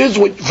Hadush is,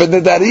 for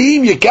the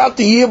Darim, you count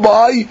the year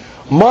by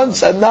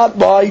months and not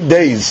by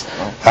days.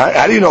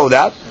 How do you know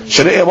that? We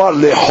have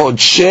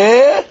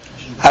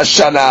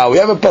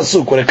a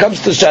pasuk. When it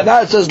comes to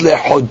Shana, it says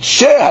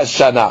lehodsheh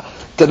hashana,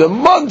 to the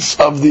months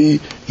of the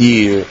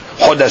year.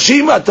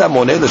 Chodashim ata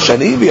moneh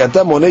l'shanim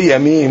v'ata moneh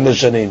yamim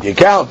l'shanim. You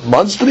count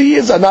months to the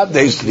years and not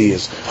days to the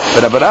years.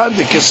 V'rabanan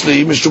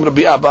dekesli mishum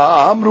Rabbi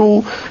Abba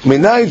amru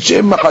minayin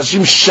she'em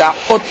machashim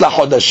sha'ot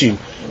lachodashim.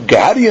 Okay,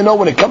 how do you know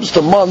when it comes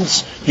to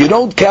months, you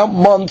don't count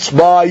months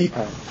by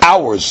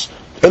hours,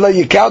 ela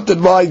you count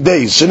it by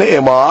days.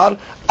 Shne'emar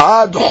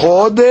ad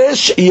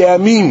chodesh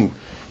yamim.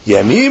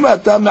 Yamim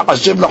atam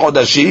mechashev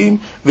lachodashim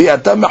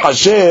v'atam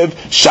mechashev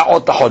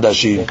sha'ot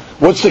lachodashim.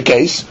 What's the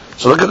case?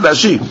 So look at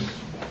Rashi.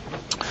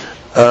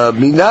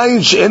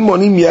 Minayin she'en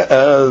monim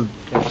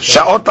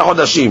sha'ot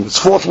lachodashim. It's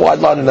fourth wide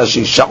line in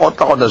Rashi. Sha'ot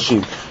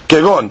lachodashim.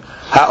 Kegon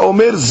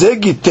ha'omer ze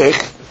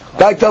gitech.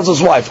 Guy tells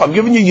his wife, I'm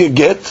giving you your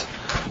get.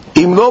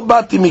 Im lo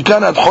bati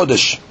mikan ad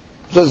chodesh.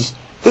 Says,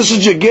 this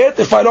is your get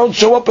if I don't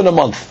show up in a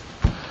month.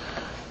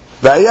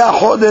 V'aya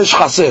chodesh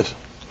chaser.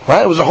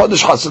 Right? It was a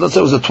chodesh chaser. Let's say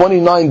it was a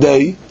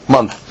 29-day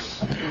month.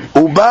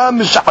 Uba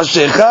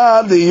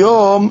mish'ashecha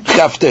liyom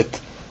chaftet.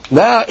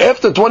 Now,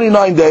 after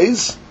 29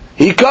 days,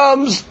 he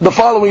comes the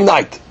following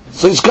night.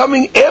 So he's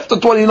coming after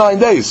 29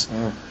 days.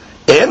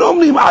 אין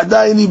אומרים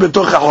עדיין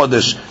בתוך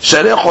החודש.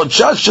 שהרי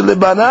חודשה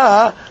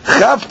שלבנה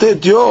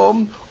חפת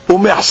יום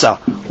ומחסה.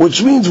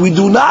 Which means we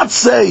do not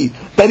say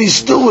that he's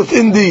still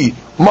within the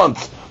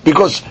month.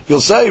 Because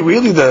you'll say,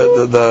 really,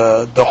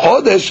 the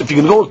chodesh, if you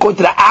can go according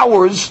to the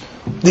hours,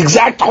 the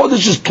exact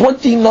chodesh is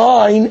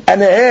 29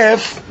 and a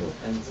half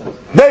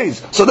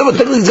days. So then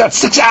technically he's got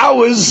 6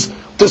 hours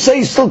to say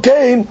he still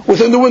came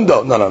within the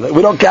window. No,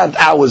 we don't count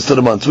hours to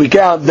the months. We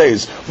count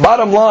days.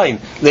 Bottom line,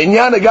 the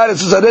Inyan, the guy that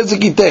says,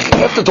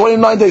 after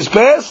 29 days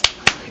passed,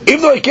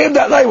 even though he came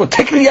that night, we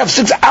technically have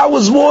 6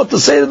 hours more to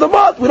say to the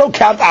month. We don't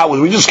count hours.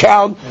 We just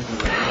count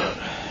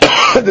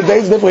the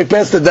days that we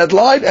passed the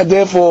deadline, and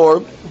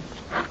therefore,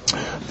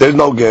 there's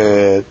no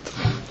get.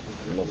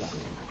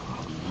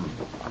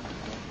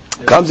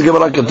 Comes the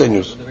Gemara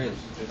continues.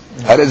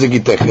 It is a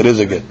get. It is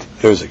a get.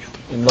 There is a get.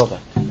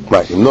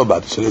 Right, im no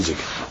bad, so it is a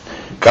get.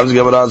 Comes the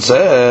Gemara and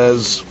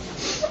says,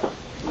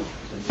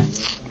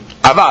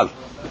 Aval,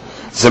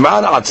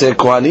 Zeman Atzeh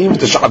Kohanim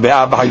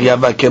Tesh'abea B'Hagiyah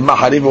V'Kem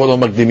Maharim V'Olo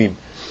Makdimim.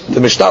 The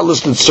Mishnah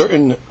listed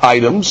certain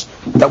items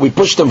that we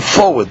push them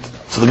forward.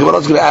 So the Gemara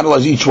is going to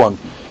analyze each one.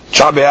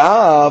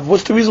 Shabbat.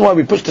 What's the reason why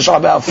we push the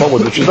Shabbat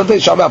forward? Which is not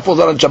that Shabbat falls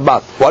out on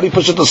Shabbat. Why do you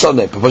push it to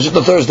Sunday? Push it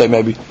to Thursday,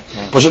 maybe.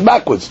 Push it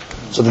backwards.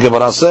 So the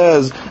Gemara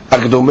says,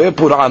 "Akdome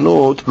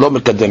Puranut lo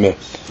mekademe."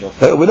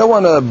 We don't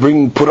want to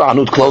bring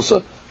Puranut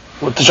closer.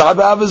 What the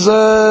Shabbat is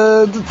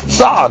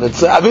tzad.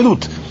 It's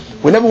avilut.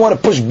 We never want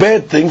to push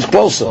bad things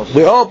closer.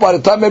 We hope by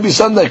the time maybe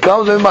Sunday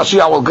comes, maybe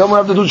Mashiach will come, we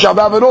have to do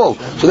Shabbat at all.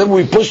 So then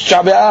we push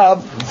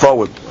Shabbat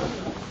forward.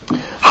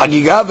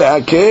 Hagigah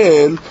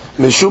ve'akel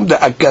mishum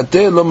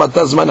de'akate lo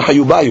mata zman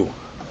hayubayu.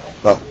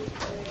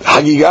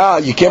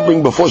 Hagigah you can't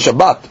bring before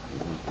Shabbat.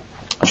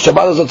 If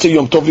Shabbat is, let's say,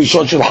 Yom Tov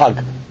Rishon Shel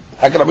Hag.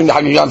 How can I bring the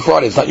Hagigah on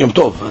Friday? It's not Yom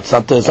Tov. It's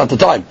not the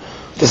time.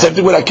 The same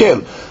thing with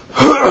Akel.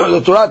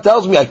 The Torah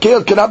tells me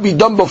Akel cannot be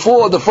done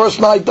before the first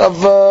night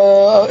of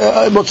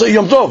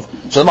Yom Tov.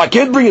 So I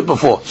can't bring it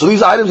before. So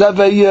these items have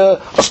a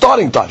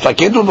starting time. So I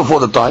can't do it before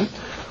the time.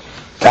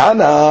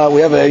 Tana,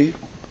 we have a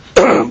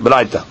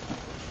Braita.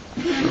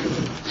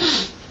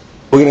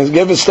 We're going to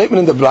give a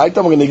statement in the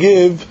Braita. We're going to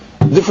give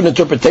different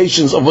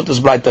interpretations of what this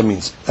Braita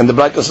means. And the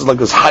Braita says like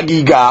this: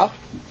 Hagiga,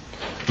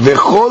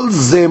 v'chol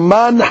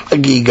zeman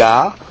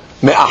hagiga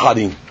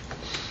me'aharin.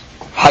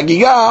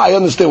 Hagiga, I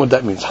understand what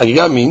that means.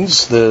 Hagiga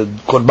means the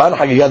Korban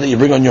Hagiga that you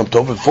bring on Yom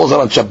Tov. It falls out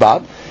on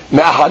Shabbat.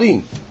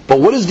 Me'aharin. But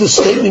what does this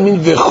statement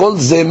mean? V'chol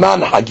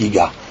zeman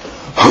hagiga.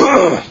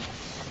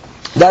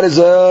 That is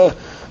a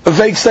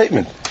vague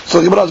statement.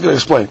 So the Gemara is going to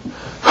explain.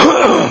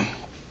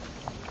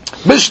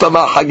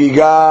 Bishtama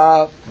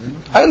hagiga.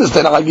 I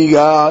understand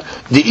hagiga.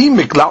 Di'im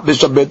mikla'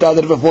 b'shabbeta.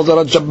 That if it falls out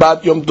on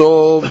Shabbat, Yom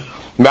Tov.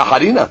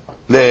 Me'aharina.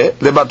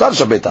 Le'batar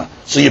shabbeta.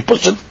 So you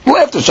push it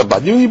after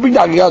Shabbat. You bring the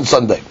hagiga on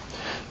Sunday.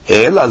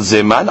 Ela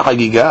zeman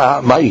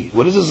hagiga. Mai.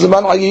 What is this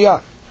zeman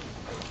hagiga?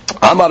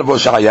 Amar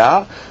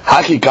Boshaya.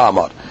 Hakika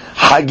Amar.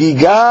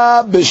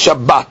 Hagiga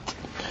b'shabbat.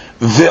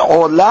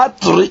 Ve'olat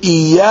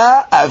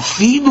re'iya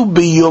afilu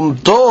b'yom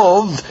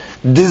tov.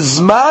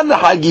 Dizman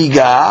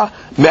hagiga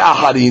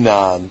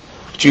me'aharinan.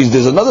 Which means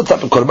there's another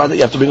type of korban that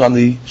you have to bring on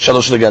the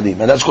shalosh regalim,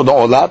 and that's called the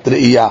olat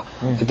re'iyah.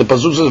 The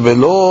pasuk says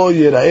velo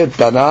yira'et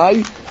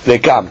panai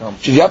lekam.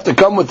 So you have to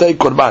come with a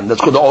korban. That's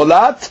called the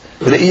olat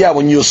re'iyah.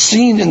 When you're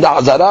seen in the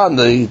azaran,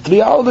 the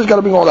 3 hours, you got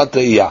to bring olat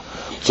re'iyah.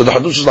 So the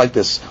hadush is like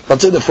this.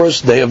 Let's say the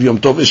first day of Yom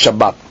Tov is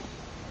Shabbat.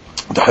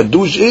 The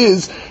hadush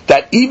is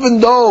that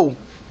even though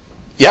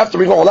you have to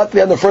bring olat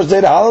re'iyah on the first day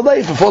of the holiday,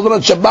 if it falls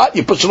on Shabbat,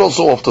 you push it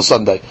also off to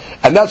Sunday,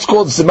 and that's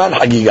called Ziman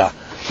Hagiga.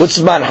 What's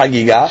Ziman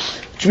Hagiga?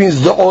 Which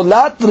means the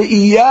olat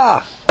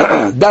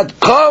re'iyah that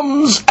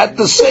comes at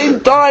the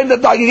same time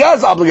that the Hagigah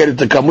is obligated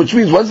to come. Which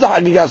means when's the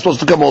Hagigah supposed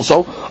to come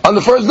also? On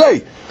the first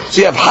day. So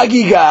you have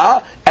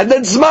Hagigah and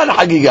then Zman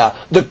Hagigah.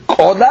 The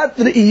olat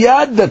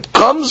re'iyah that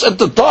comes at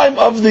the time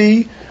of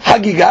the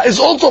Hagigah is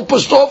also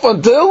pushed off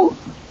until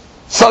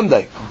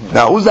Sunday.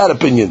 Now who's that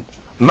opinion?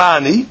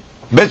 Mani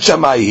Bet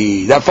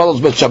Shammai. That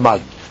follows Bet Shammai.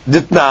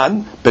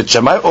 Ditnan Bet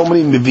Shammai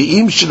Omri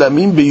Mivi'im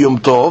Shlamim B'Yom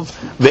Tov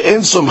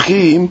Ve'en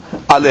Somchim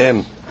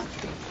Alehem.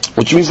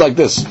 Which means like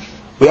this: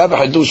 we have a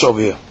hadush over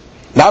here.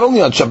 Not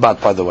only on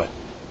Shabbat, by the way.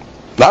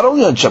 Not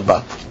only on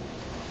Shabbat.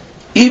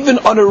 Even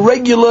on a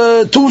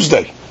regular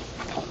Tuesday,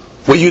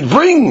 where you'd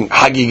bring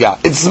Hagigah.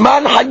 It's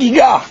man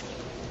Hagigah.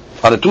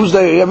 On a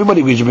Tuesday,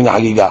 everybody we should bring a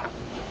Hagigah.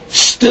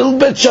 Still,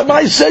 Bet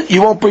Shammai said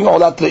you won't bring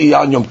Olat Re'iyah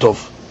on Yom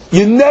Tov.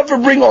 You never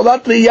bring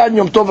Olat Re'iyah on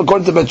Yom Tov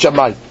according to Bet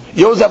Shammai.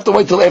 You always have to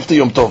wait till after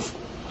Yom Tov.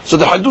 So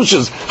the hadush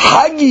is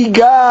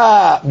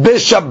Hagigah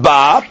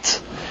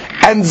B'Shabbat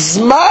and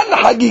Zman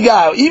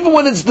Hagigah. Even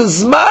when it's the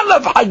Zman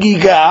of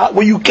Hagigah,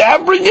 where you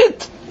can bring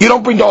it, you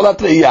don't bring the Olat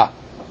Re'iyah.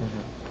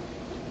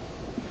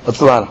 What's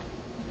the matter?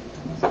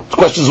 The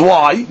question is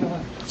why?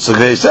 So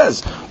he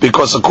says,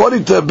 because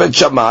according to Bet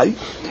Shammai,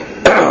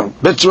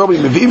 Bet Shammai,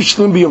 Mevi'im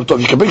Shlamim B'Yom Tov.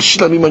 You can bring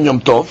Shlamim on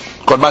Yom Tov,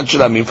 Korban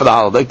Shlamim for the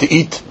holiday, to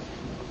eat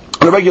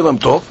on a regular Yom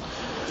Tov.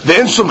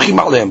 Ve'en Somchim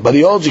Alehem. But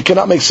he holds you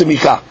cannot make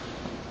Simicha.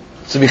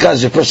 Simicha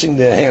is you're pressing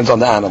the hands on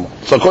the animal.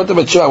 So according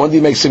to Bet Shammai, when do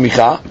you make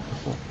Simicha?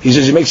 He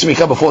says you make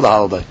Simicha before the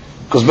holiday.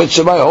 Because Bet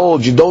Shammai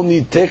holds you don't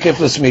need Tekef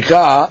the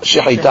Simicha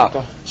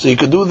Shechita. So you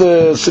can do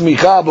the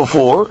Simicha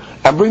before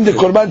and bring the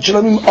Korban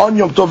Shlamim on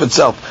Yom Tov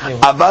itself.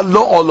 Aval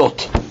lo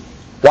olot.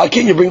 Why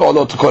can't you bring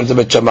olot according to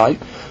Bet Shammai?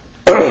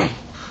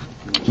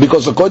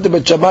 Because according to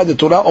Bet Shammai, the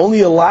Torah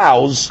only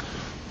allows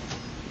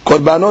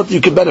Korbanot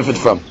you can benefit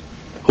from.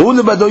 Hu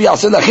lebado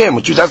ya'aseh lachem,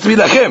 which has to be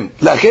lachem.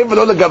 Lachem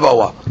v'lo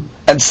legavoa.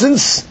 And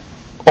since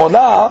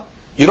olah,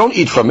 you don't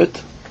eat from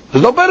it,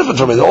 there's no benefit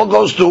from it. It all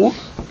goes to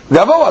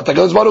Gavoa,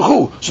 Takadosh Baruch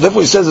Hu. So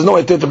therefore he says there's no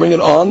intent to bring it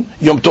on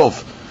Yom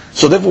Tov.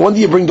 So therefore when do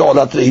you bring the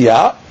Olat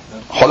Re'iyah?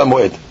 Chol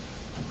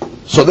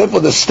HaMoed. So therefore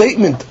the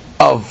statement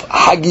of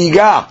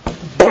Hagigah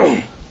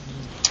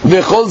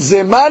V'chol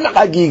Zeman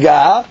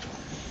Hagigah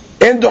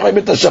En Dochim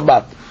Et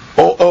HaShabbat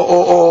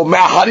or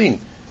Me'aharin,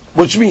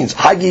 which means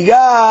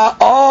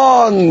Hagigah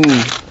on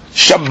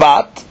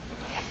Shabbat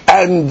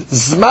and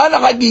Zman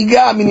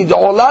Hagigah, meaning the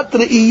Olat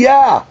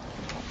Re'iyah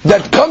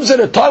that comes at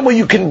a time where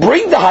you can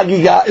bring the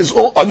Hagigah is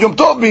all, on Yom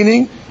Tov,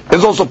 meaning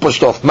is also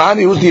pushed off.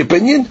 Mani, who's the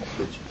opinion?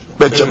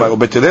 Bet Shammai.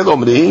 Bet Hillel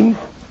Omrim.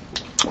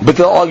 Bet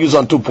Hillel argues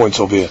on 2 points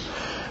over here.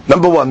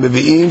 Number one,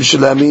 Mevi'im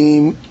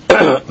Shlamim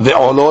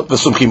Ve'olot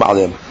V'Sumchim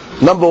Alehem.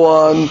 Number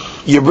one,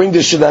 you bring the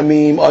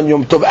Shlamim on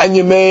Yom Tov and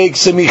you make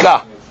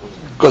Semicha.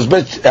 Because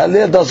Bet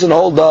Hillel doesn't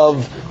hold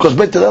of, because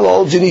Bet Hillel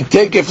holds you need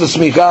take after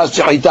Semicha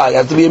Shechita. It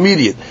has to be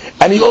immediate.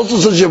 And he also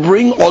says you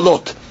bring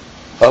Olot.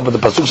 But the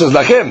pasuk says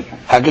lachem.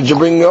 How could you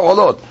bring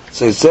olot?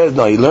 So he says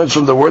no. He learns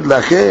from the word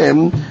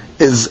lachem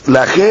is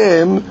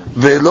lachem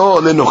velo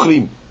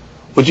lenochrim,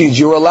 which means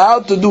you're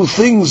allowed to do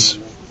things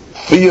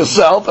for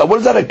yourself. And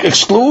what does that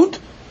exclude?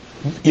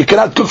 You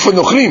cannot cook for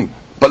nochrim,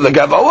 but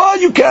legavawa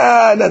you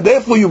can, and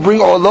therefore you bring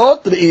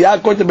olot to the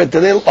iyakot to Bet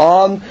Hillel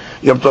on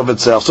Yom Tov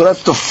itself. So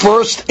that's the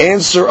first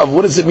answer of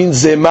what does it mean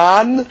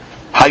zeman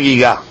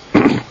hagigah.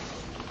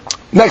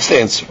 Next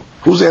answer.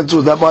 Whose answer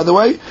was that, by the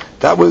way?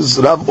 That was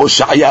Rav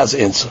Oshaya's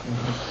answer.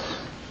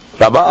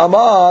 Rabba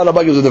Amar,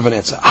 Rabba gives a different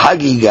answer.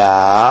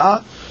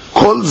 Hagigah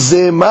Kol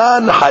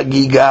zeman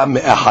hagiga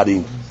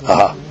me'acharin.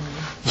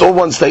 It's all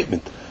one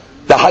statement.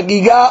 The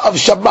hagiga of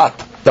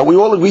Shabbat that we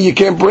all agree you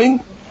can't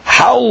bring.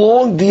 How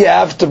long do you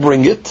have to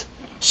bring it?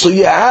 So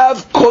you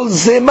have kol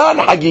zeman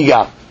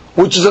hagiga,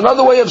 which is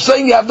another way of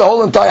saying you have the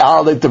whole entire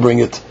holiday to bring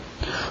it.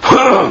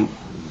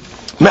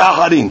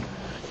 Me'acharin.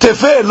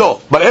 Tefeh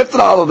lo. But after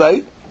the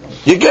holiday,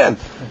 you can.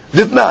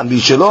 Ditnan.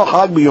 V'shelo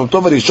hag b'yom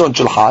tov harishon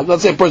shel hag.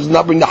 Let's say a person does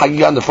not bring the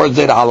hagiga on the first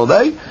day of the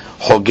holiday.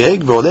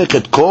 Hogeg v'olech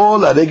et kol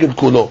haregel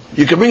kulo.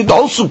 You can bring it the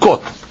whole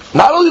Sukkot.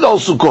 Not only the whole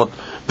Sukkot.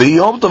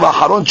 V'yom tov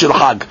hacharon shel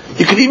hag.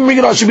 You can even bring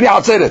it on Shemini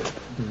Atzeret.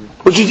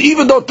 Which is,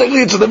 even though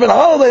technically it's a different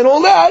holiday and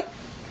all that,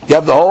 you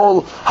have the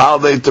whole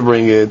holiday to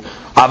bring it.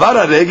 Avar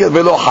haregel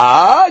v'lo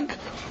hag.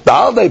 The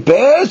holiday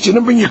passed, you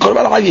didn't bring your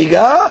korban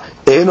hagiga,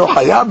 eno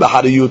hayab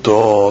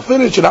b'hariyuto.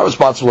 Finish, you're not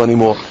responsible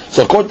anymore.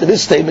 So according to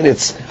this statement,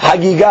 it's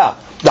hagiga.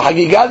 The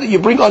hagiga that you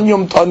bring on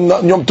Yom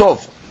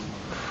Tov.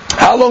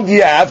 How long do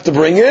you have to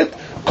bring it?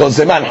 Because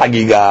zeman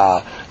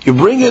hagiga. You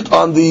bring it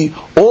on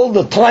all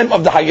the time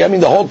of the hagiga, I mean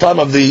the whole time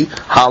of the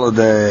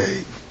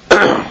holiday.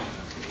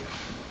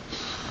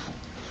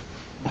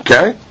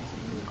 Okay?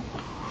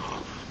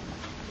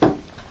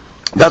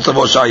 That's a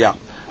Voshaya.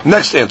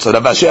 Next answer.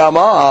 Rav Ashi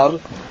Amar.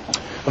 Rav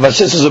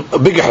Ashi is a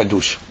bigger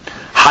hadush.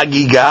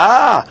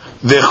 Hagiga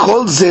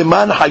v'chol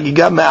zeman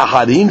hagiga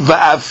me'acharin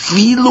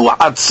va'afilu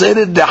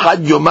atzeret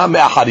dechad yoma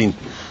me'acharin.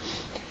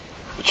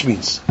 Which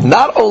means,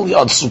 not only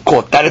on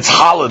Sukkot, that it's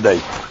holiday,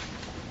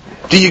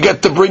 do you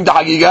get to bring the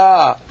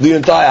hagiga the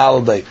entire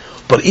holiday,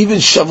 but even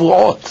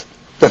Shavuot,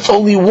 that's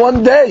only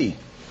one day.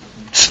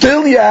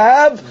 Still you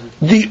have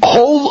the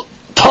whole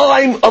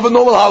time of a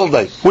normal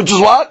holiday, which is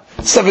what?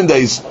 7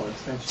 days.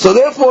 So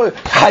therefore,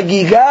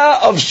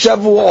 hagiga of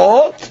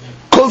Shavuot,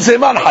 kol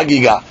zeman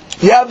hagiga.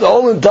 You have the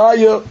whole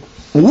entire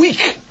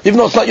week, even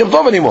though it's not Yom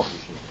Tov anymore.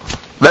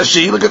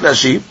 Rashi, look at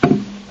Rashi.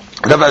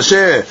 Rav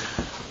Ashi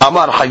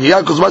Amar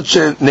hagiga kuzmat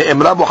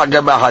she'ne'emra bo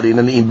hagiga me'acharin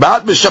and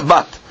imbat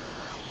b'Shabbat.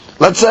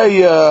 Let's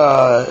say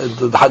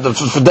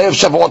the day of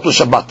Shavuot was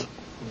Shabbat.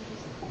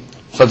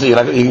 So you're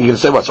going to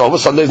say what? So over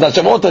Sunday is not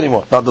Shavuot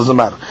anymore. No, it doesn't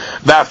matter.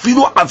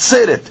 ואפילו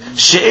עצרת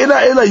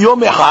שאינה אלא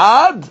יום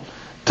אחד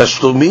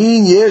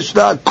תשלומין יש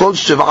לה כל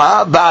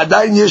שבעה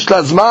ועדיין יש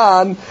לה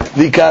זמן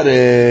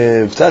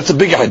לקרב. That's a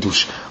big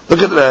חידוש.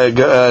 Look at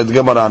the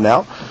Gemara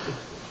now.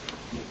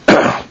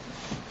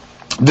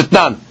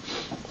 Ditnan.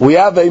 We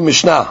have a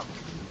Mishnah.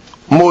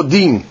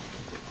 Modim.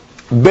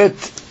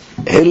 Bet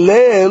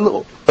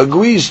Hillel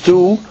agrees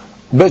to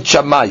Bet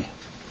Shammai.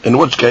 In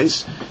which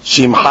case,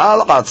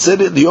 Shimhal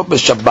Atzeret Liyot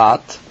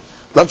B'Shabbat.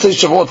 Let's say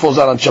Shavuot falls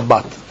out on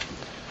Shabbat.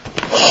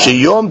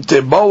 Shiyom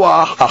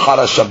Teboach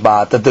Achara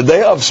Shabbat. That the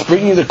day of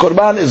bringing the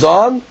Korban is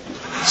on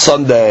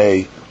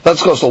Sunday.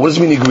 Let's go. So what does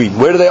it mean agreed?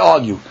 Where do they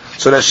argue?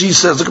 So Rashi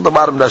says, look at the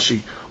bottom of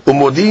Rashi.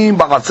 Umodim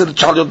Ba'atzeret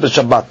Shal Liyot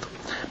B'Shabbat.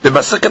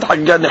 B'Maseket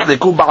Hagiga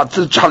Nechleku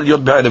Ba'atzeret Shal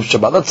Liyot B'Erev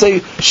Shabbat. Let's say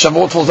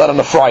Shavuot falls out on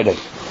a Friday.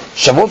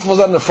 Shavuot falls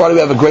out on a Friday. We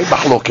have a great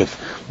mahloket.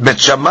 Bet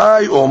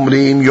Shammai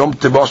Omrim Yom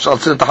Teboach Shal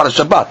Atzeret Achara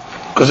Shabbat.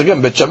 Because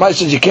again, Bet Shammai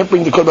says you can't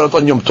bring the korbanot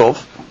on Yom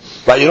Tov,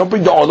 right? You don't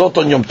bring the olot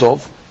on Yom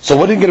Tov. So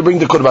when are you going to bring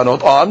the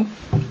korbanot on?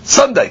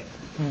 Sunday.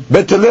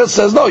 Bet Hillel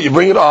says no, you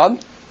bring it on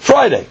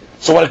Friday.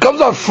 So when it comes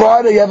on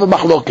Friday, you have a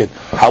mahloket.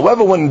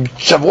 However, when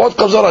Shavuot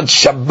comes out on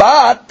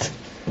Shabbat,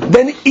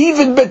 then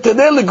even Bet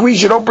Hillel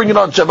agrees you don't bring it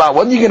on Shabbat.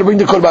 When are you going to bring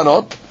the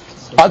korbanot?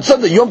 On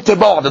Sunday. Yom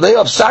Teboach, the day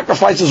of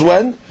sacrifice is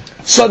when?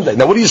 Sunday.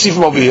 Now what do you see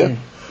from over here?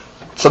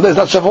 Sunday is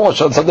not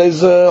Shavuot. Sunday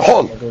is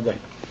Hol.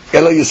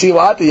 You see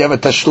what? You have a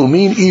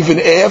tashlumin even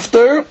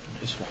after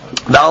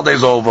the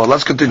holiday's over.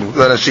 Let's continue.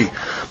 Rashi.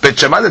 Bet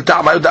Shammai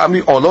l'ta'amayu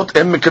da'amri olot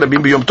em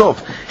mekrabim b'yom tov.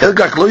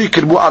 Hilgak lo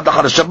yikirbu ad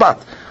achar Shabbat.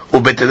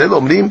 Ubet Hillel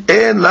omrim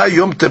en la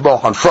yom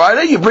teboch. On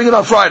Friday, you bring it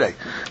on Friday.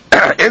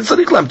 En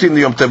tzarich lamtin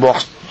yom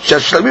teboch.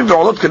 Shlamim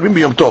ve'olot kirbim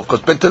b'yom tov.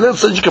 Because Bet Hillel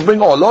says you can bring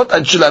olot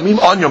and shlamim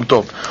on yom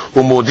tov.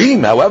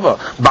 Umodim, however,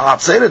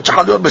 ba'atzeret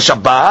shachal yot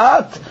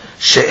b'Shabbat.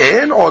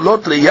 שאין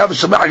עולות לאייה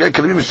ושמח חגי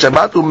קרבים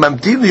בשבת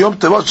וממתין ליום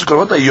תבוא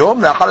שקרבות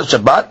היום לאחר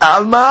השבת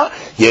עלמה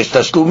יש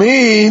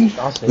תשלומים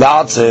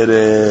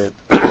לעצרת.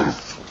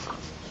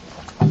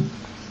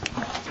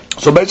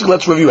 So basically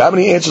let's review. How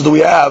many answers do we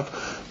have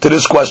to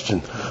this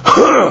question?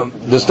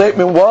 The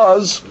statement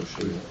was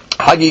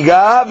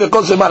Hagiga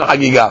v'kol zeman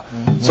Hagiga.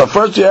 So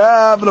first you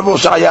have Rav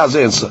Hoshaya's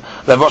answer.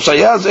 Rav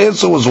Hoshaya's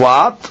answer was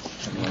what?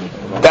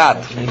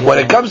 That when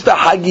it comes to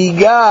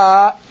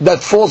Hagiga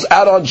that falls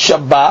out on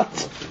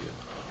Shabbat,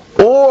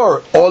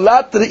 or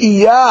Olat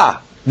Re'iyah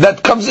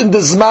that comes in the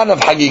Zman of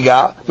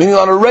Hagiga, meaning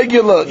on a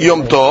regular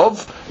Yom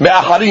Tov,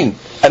 Me'acharin.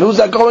 And who's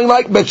that going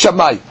like? Bet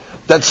Shammai.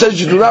 That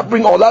says you do not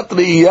bring Olat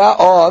Re'iyah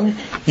on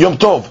Yom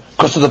Tov.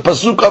 Because of the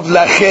Pasuk of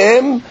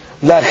Lachem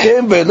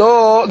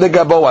Velo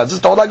Legaboa.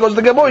 Since the Olat goes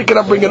to Legaboa, you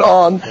cannot bring it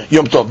on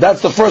Yom Tov.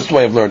 That's the first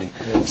way of learning.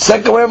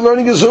 Second way of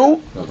learning is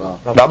who?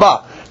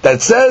 Rabba.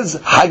 That says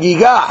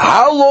Hagiga.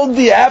 How long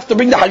do you have to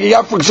bring the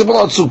Hagiga, for example,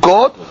 on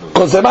Sukkot?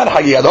 Because Zeman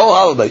Hagiga, the whole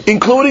holiday,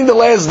 including the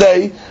last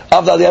day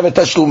After they have a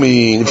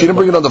tashlumin. If you didn't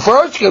bring it on the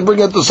first, you can bring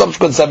it the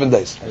subsequent 7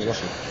 days.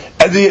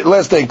 And the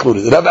last day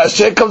included. Rav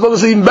Asher comes on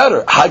to even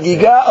better.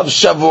 Hagigah of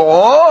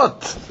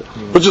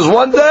Shavuot, which is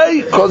 1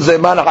 day, called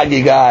Zeman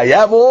Hagigah. You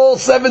have all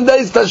 7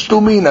 days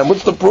tashlumin. And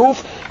what's the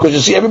proof? Because you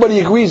see, everybody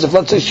agrees. If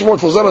let's say Shavuot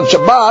falls on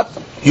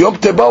Shabbat, Yom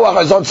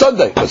Teruah is on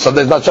Sunday. But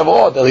Sunday is not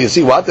Shavuot. And you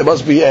see what? There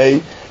must be a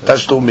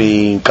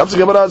tashlumin. Comes the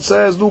Gemara and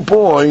says, new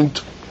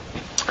point.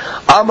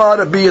 Amar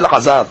Rabbi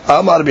Al-Azar,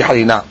 Amar Rabbi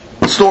Harina.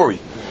 Story.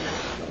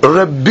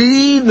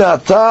 Rabbi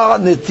Nata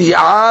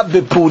Neti'ah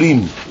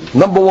Bepurim.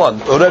 Number 1,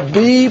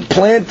 Rabbi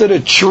planted a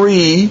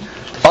tree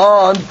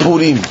on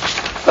Purim. He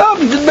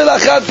did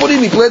melachat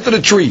Purim, he planted a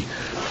tree.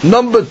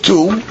 Number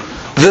 2,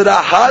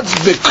 V'rahatz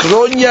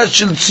Bekronya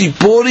Shel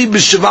Tzipori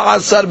B'Sheva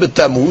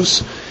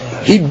B'Tamuz.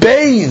 He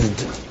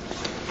bathed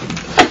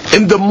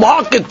in the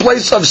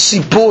marketplace of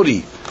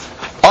Tzipori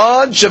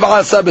on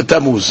Sheva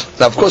B'Tamuz.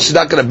 Now, of course, he's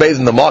not going to bathe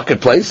in the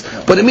marketplace,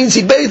 but it means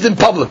he bathed in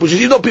public, which is,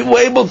 people were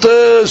able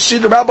to see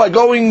the rabbi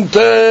going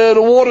to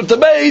the water to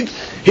bathe.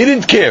 He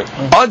didn't care.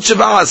 On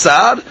Sheva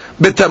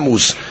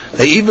B'Tamuz.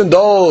 Even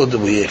though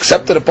we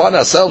accepted upon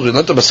ourselves, we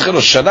learned the Masechah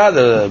Shana,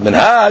 the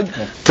Minhag,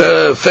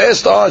 to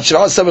fast on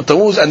Sheva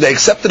B'Tamuz, and they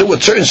accepted it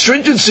with certain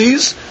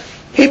stringencies,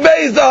 he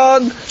bathed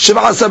on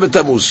Sheva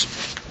B'Tamuz.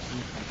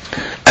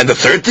 And the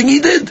third thing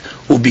he did,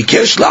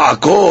 Ubikesh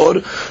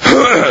la'akor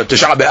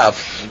Tisha B'Av.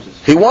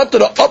 He wanted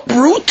to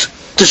uproot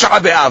Tisha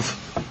B'Av.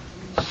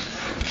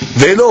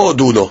 Ve'lo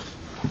hodulo.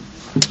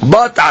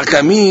 But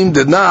Akamim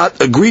did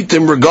not agree to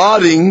him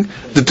regarding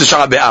the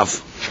Tisha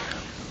B'Av.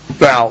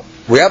 Now,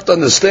 we have to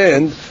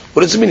understand,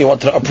 what does it mean he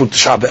wanted to uproot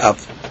Tisha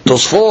B'Av?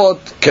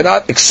 Tosfot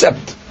cannot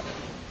accept.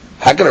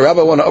 How can a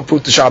rabbi want to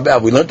uproot Tisha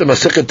B'Av? We learned the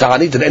Masechet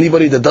Ta'anit that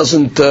anybody that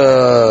doesn't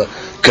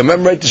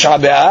commemorate Tisha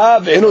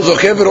B'Av, Eno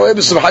Zochev Ro'eh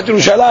B'Simchat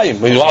Yerushalayim.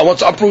 When he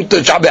wants to uproot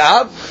Tisha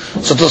B'Av,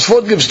 so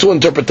Tosfot gives 2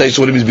 interpretations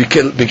what it means,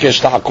 Bikesh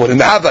Ta'akor. In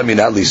the Av,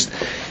 at least.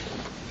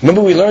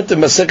 Remember we learned the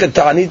Masechet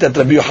Ta'anit that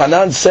Rabbi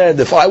Yohanan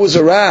said, if I was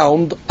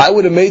around, I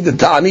would have made the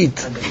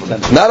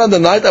Ta'anit. Not on the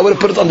 9th, I would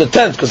have put it on the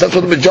 10th, because that's what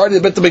the majority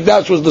of the Beit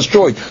HaMikdash was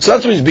destroyed. So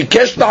that's what it means,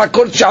 Bikesh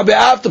Ta'akor Tisha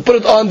B'Av, to put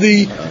it on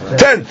the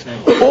 10th.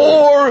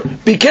 Or,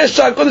 Bikesh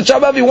Ta'akor Tisha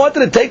B'Av, he wanted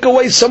to take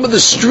away some of the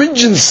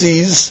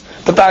stringencies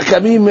that the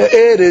Akamim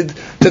added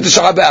to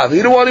Tisha B'Av.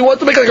 He wanted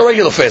to make it like a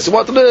regular fast. He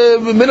wanted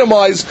to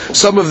minimize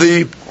some of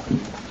the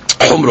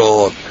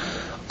Humrot.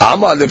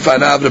 Amar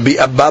Lefanav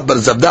Rabbi Abba Bar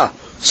Zavda.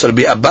 So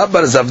Rabbi Abba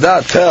Bar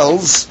Zavda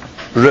tells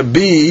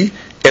Rabbi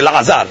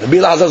Elazar. Rabbi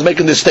Elazar is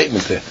making this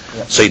statement there.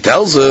 Yeah. So he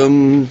tells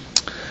him,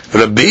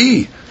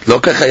 Rabbi, lo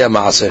kachaya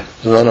ma'aseh.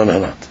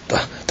 No.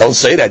 Don't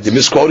say that. You're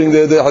misquoting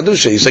the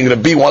Hadusha. He's saying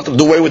Rabbi wanted to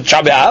do away with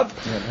Shabbat.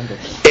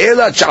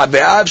 Ela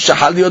Shabbat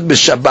shahal yot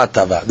b'Shabbat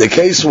tava. The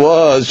case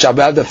was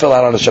Shabbat that fell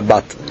out on a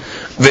Shabbat.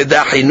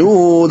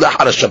 V'dahinu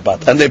lahar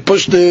Shabbat, and they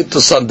pushed it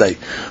to Sunday.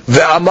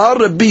 Ve'amar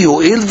Rabbi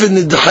il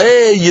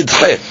v'nidhe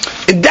yidhe.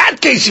 In that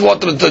case, he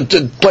wanted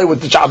to play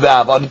with the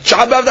Shabbat. On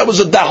Shabbat, that was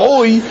a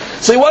dahui,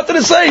 so he wanted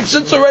to say,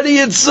 since already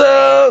it's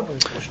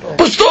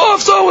pushed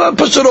off, so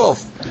push it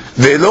off.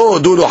 Ve'lo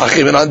dudu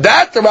hakim. And on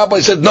that, the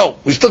rabbi said, no,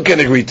 we still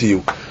can't agree to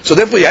you. So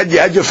therefore, you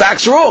had your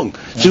facts wrong.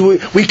 So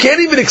we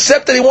can't even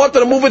accept that he wanted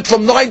to move it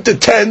from 9 to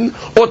 10,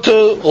 or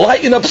to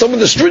lighten up some of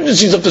the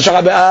stringencies of the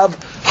Shabbat.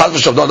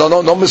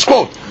 No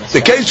misquote.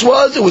 The case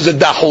was, it was a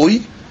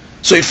dahui.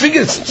 So he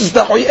figured, since it's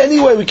dahui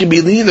anyway, we can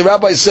be lenient. The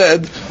rabbi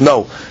said,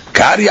 no.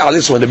 Kari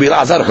alis, when Rabbi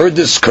Elazar heard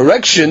this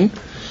correction,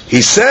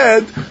 he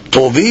said,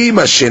 Tovi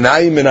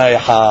mashinai min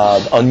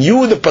ha'echad. On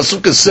you, the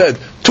pasuk has said,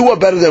 2 are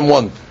better than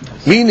 1.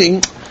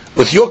 Meaning,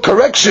 with your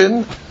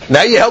correction,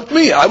 now you helped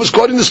me. I was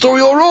quoting the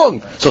story all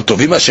wrong. So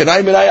Tovi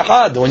mashinai min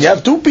ha'echad. When you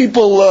have 2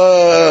 people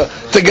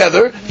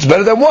together, it's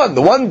better than 1.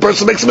 The 1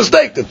 person makes a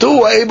mistake. The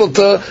 2 are able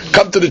to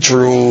come to the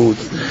truth.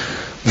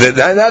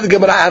 Now the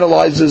Gemara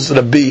analyzes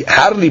Rabbi.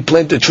 How did he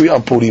plant the tree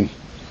on Purim?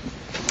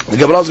 The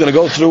Gemara is going to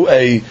go through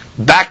a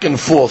back and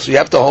forth. So you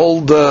have to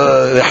hold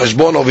the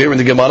Heshbon over here in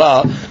the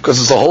Gemara, because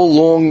it's a whole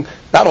long,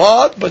 not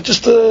hard, but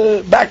just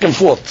back and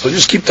forth. So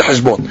just keep the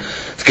Heshbon.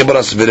 The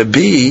Gemara says,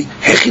 Rabbi,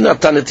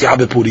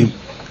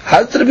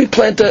 how did Rabbi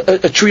plant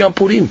a tree on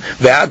Purim?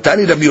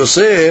 Ve'atani Rabbi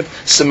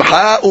Yosef,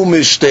 Simcha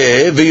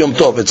u'mishteh ve'yom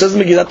tov. It says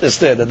in Megillah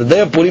Esther that the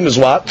day of Purim is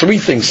what? 3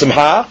 things.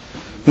 Simcha,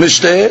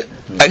 mishteh,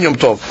 and Yom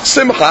Tov.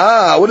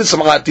 Simcha, what does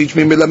Simcha teach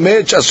me?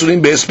 Melamed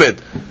she'asurim be'esped.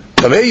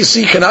 Here you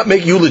see, cannot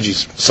make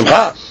eulogies.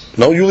 Simcha,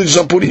 no eulogies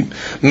on Purim.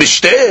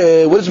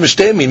 Mishteh, what does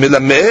mishteh mean?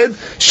 Melamed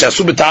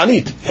she'asu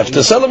b'ta'anit. You have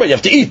to celebrate, you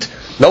have to eat.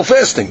 No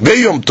fasting.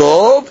 Ve'yom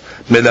Tov,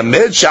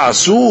 melamed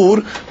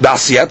she'asur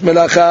b'asiyat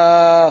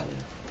melacha.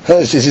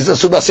 It's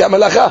asur b'asiyat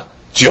melacha.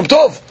 It's Yom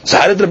Tov. So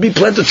how did Rabbi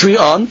plant a tree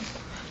on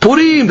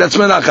Purim? That's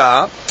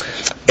melacha.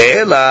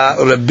 Ela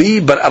Rabbi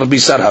bar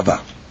Arbisar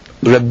hava.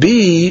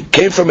 Rabbi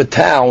came from a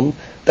town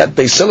that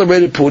they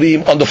celebrated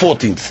Purim on the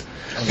 14th.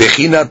 And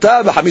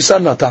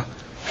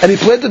he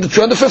planted the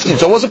tree on the 15th.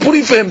 So it wasn't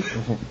Purim for him.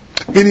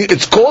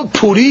 It's called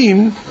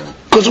Purim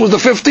because it was the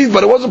 15th,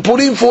 but it wasn't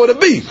Purim for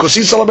Rabbi because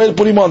he celebrated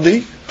Purim on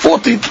the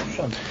 14th.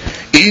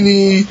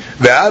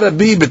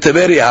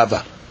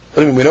 What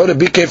do you mean? We know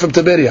Rabbi came from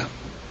Tiberia.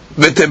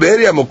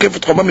 Tiberia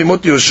mukefet choma mimot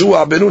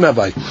Yoshua ben Nun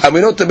havai. And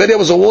we know Tiberia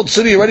was a walled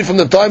city already from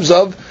the times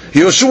of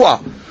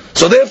Yoshua.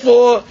 So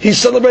therefore, he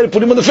celebrated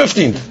Purim on the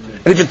 15th.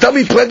 And if you tell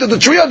me he planted the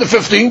tree on the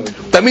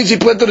 15th, that means he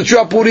planted the tree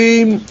on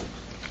Purim.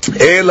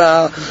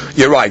 Ela,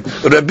 you're right.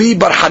 Rabbi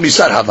bar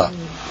Hamisar hava.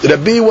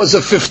 Rabbi was a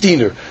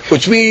 15er,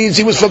 which means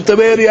he was from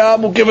Tiberia,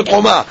 mukefet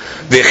choma.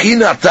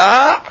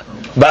 Vechinata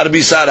bar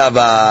Bisar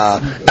hava.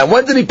 And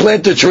when did he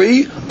plant the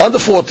tree? On the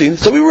 14th.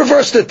 So we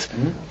reversed it.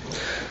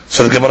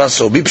 So the Gemara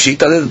says,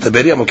 "Bipshita the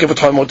Tiberia mukefet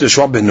choma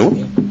Yoshua ben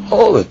Nun."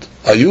 Hold it.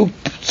 Are you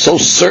so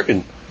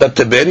certain that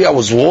Tiberia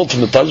was walled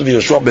from the times of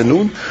Yoshua ben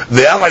Nun?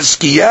 Ve'al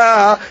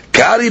Hizkiah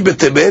kari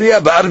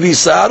beTiberia ba'ar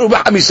Bisar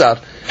u'ba'amisar.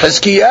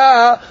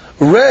 Hizkiah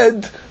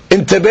read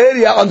in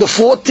Tiberia on the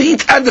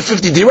 14th and the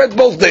 15th. He read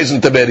both days in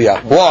Tiberia.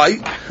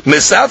 Why?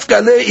 Mesaf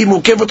kalei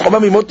imukefet choma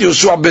mimot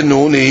Yoshua ben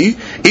Nun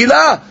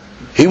ila.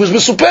 He was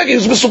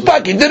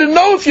misupak. He didn't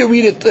know if you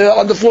read it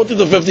on the 14th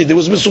or 15th. It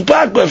was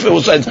misupak if it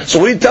was. So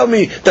when you tell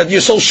me that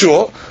you're so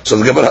sure, so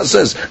the Gemara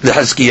says the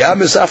Hizkiah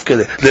misaf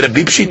kale, the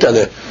Rabbi pshita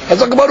le.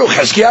 Hazak Baruch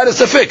Hizkiah is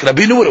safek.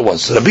 Rabbi knew what it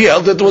was. Rabbi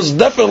held it was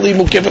definitely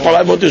mukefet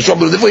choma mimot Yoshua,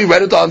 but therefore he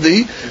read it on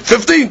the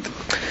 15th.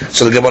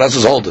 So the Gemara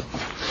says, hold it.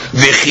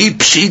 V'chi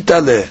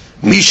pshita le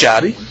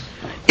mishari.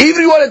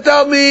 Even you want to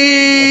tell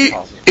me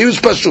he was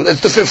pashut, it's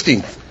the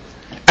 15th,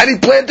 and he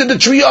planted the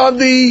tree on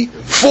the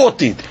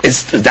 14th.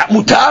 Is that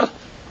mutar?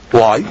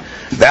 Why?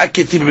 That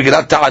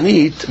Megillah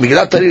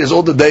Ta'anit is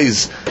all the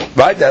days,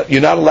 right? That you're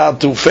not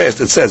allowed to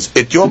fast. It says,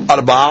 Et Yom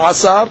 14,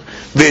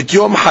 Ve'et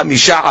Yom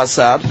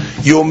 15,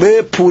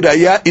 Yomei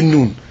Puraya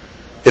Inun.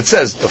 It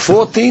says, the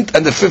 14th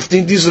and the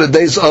 15th, these are the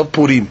days of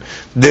Purim.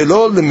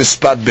 Delo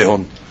lemispat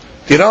behon.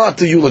 You're not allowed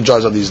to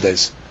eulogize on these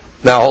days.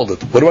 Now hold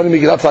it. What do I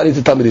need Megillah Ta'anit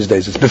to tell me these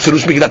days? It's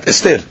Befirush Megillah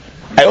Esther.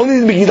 I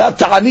only need Megillah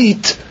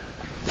Ta'anit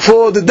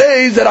for the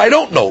days that I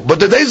don't know. But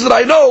the days that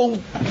I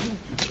know,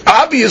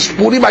 obvious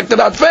Purim I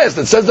cannot fast.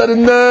 It says that in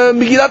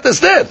Megillat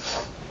Esther.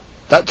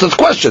 That's the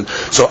question.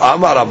 So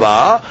Amar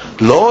Rabba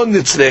lo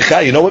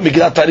nitzrecha. You know what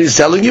Megillat Ta'anit is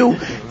telling you?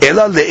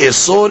 Ela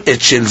le'esor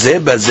et shel zeh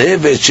bazeh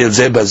ve'et shel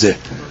zeh bazeh.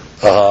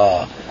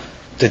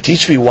 To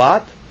teach me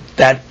what?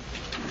 That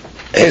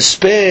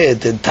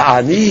Hesped and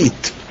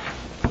Ta'anit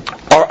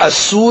are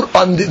asur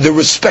on the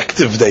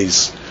respective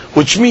days,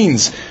 which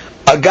means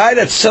a guy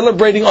that's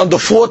celebrating on the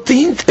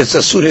 14th, it's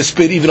asur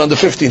hesped even on the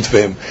 15th for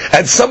him.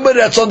 And somebody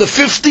that's on the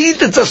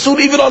 15th, it's asur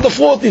even on the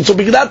 14th. So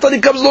Megillat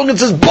Ta'anit comes along and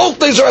says both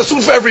days are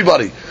asur for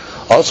everybody.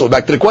 Also,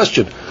 back to the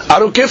question. I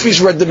don't care if he's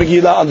read the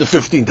Megillah on the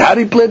 15th. How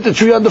did he plant the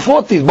tree on the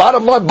 14th?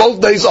 Bottom line, both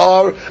days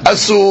are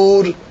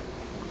asur.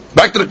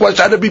 Back to the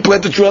question, how did he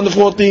plant the tree on the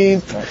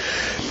 14th?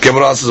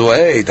 Gemara says,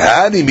 wait, the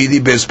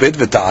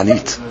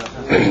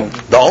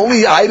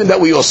only item that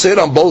we will sit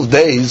on both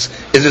days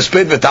is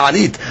hesped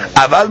v'ta'anit.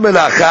 Aval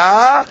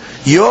melacha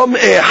yom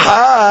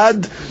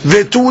ehad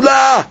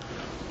v'tula.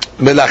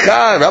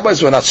 Melacha,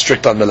 rabbis were not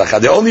strict on melacha.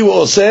 They only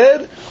will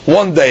say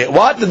one day.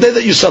 What? The day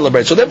that you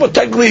celebrate. So therefore,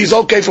 technically, he's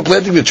okay for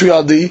planting the tree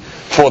on the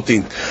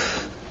 14th.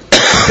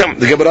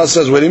 The Gemara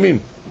says, what do you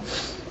mean?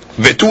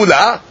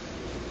 V'tula.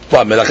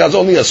 What? Melacha is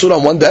only asur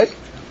on one day?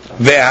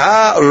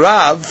 Ve'ha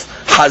Rav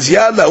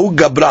hazya lahu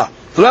gabra.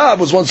 Rav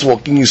was once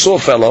walking. He saw a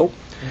fellow.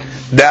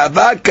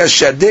 Dava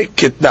kashadek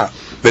kitna.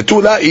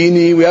 Vetula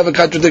ini, we have a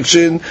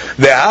contradiction.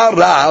 Ve'ha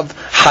Rav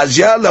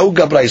hazya lahu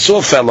gabra. He saw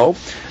a fellow.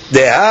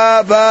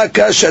 Dava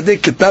kashadek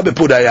kitna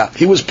bepuraya.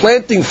 He was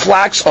planting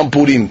flax on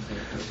Purim.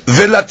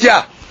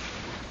 Velatya.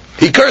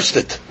 He cursed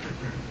it.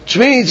 Which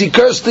means he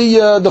cursed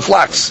the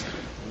flax.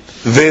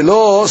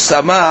 Velo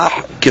samah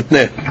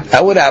kitne.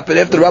 How would happen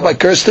after the rabbi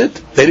cursed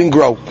it? They didn't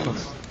grow.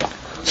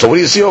 So what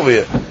do you see over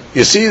here?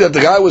 You see that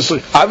the guy was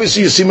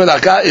obviously. You see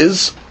menaka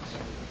is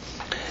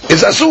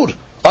asur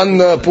on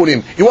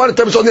Purim. You want to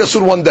tell me it's only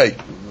asur one day,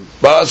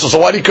 but so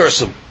why did he curse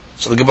him?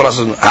 So the Gemara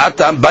says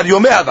hatam bar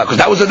yomei hava, because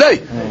that was the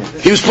day.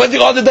 He was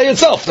planting on the day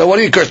itself. Now why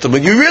did he curse him?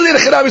 But you really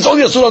the it's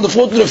only asur on the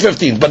 14th or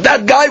 15th. But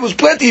that guy was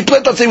planting. He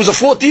planted. Let's say he was a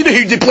 14er.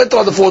 He planted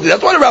on the 14th.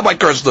 That's why the rabbi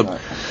cursed him.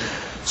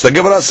 So the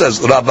Gemara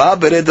says, Rabba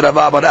bered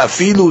Rabba bar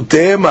afilu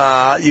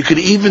tema. You could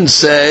even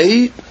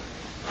say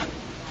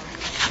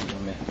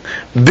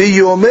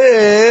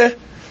biyomei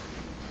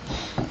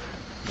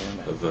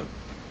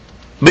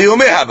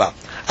hava.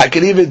 I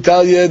can even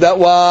tell you that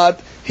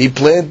what he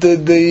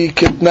planted the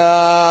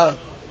kitna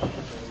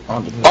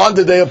on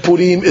the day of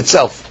Purim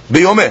itself.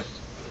 Biyomei,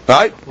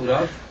 right?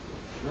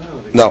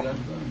 No,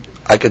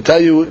 I can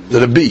tell you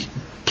that a bee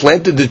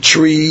planted the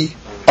tree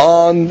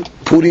on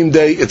Purim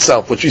day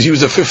itself, which is he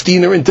was a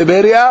 15er in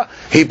Tiberia.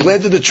 He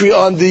planted the tree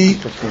on the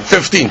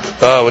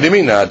 15th. What do you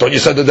mean? I thought you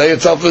said the day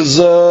itself is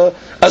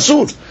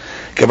asur.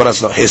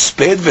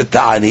 Hesped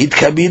v'ta'anit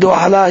kabidu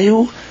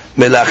alayu,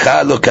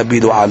 melacha lo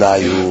kabidu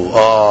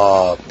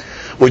alayu.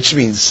 Which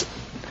means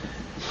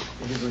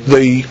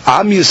the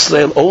Am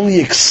Yisrael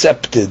only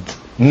accepted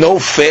no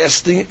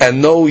fasting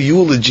and no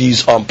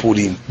eulogies on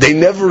Purim. They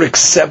never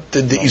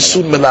accepted the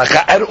Isur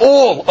Melacha at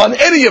all on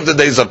any of the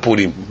days of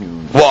Purim.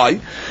 Why?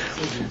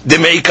 the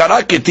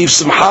meikara ketiv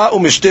simcha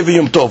u'mishte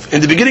v'yom tov.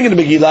 In the beginning of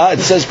the Megillah, it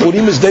says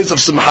Purim is days of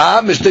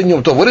simcha, mishte and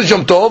yom tov. What is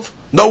yom tov?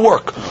 No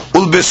work.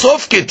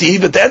 Ulbesof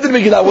ketiv. At the end of the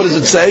Megillah, what does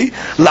it say?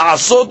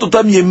 La'asot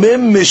utam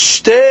yemim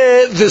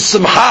mishte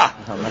v'simcha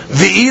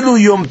v'ilu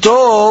yom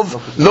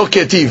tov lo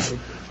ketiv.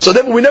 So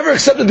therefore, we never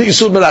accepted the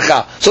Isur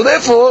Melacha. So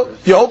therefore,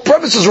 your whole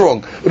premise is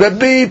wrong.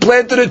 Rabbi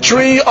planted a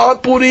tree on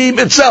Purim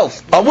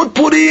itself. On what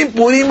Purim?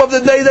 Purim of the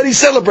day that he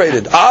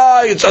celebrated.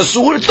 It's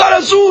Asur. It's not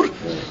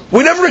Asur.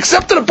 We never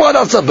accepted a part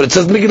outside, but it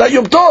says Megillah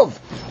Yom Tov.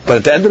 But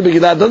at the end of the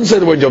Megillah, it doesn't say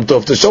the word Yom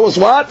Tov. To show us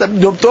what? That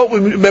Yom Tov,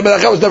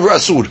 Melacha was never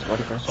Asur.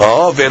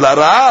 Ve'la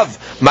Rav.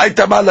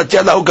 Ma'itamal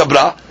latiyah lahu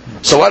kabra.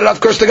 So why did Rav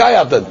curse the guy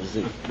out then?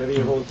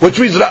 Which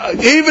means,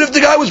 even if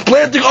the guy was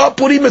planting on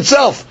Purim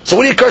itself, so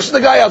what are you cursing the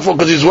guy out for?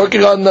 Because he's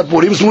working on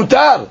Purim, it's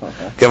mutar.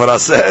 Gemara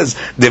says,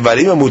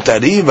 Devarim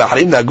mutarim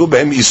v'harim nagu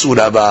b'hem isur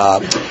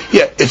haba.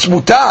 Yeah, it's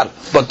mutar,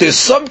 but there's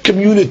some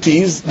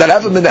communities that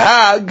have a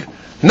minhag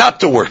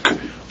not to work.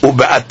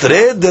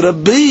 U'ba'atre de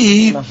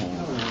Rabbi,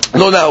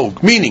 no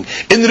nahug. Meaning,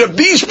 in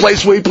Rabbi's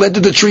place where he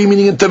planted the tree,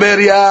 meaning in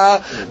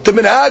Tiberia, the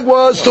minhag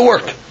was to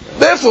work.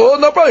 Therefore,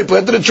 no problem, he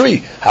planted a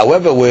tree.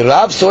 However, where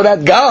Rav saw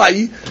that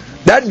guy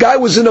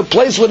was in a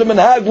place where the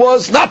minhag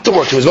was not to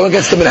work. He was going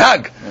against the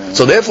minhag.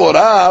 So therefore,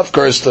 Rav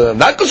cursed him.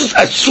 Not because it's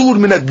asur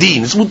min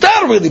ad-din. It's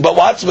mutar really, but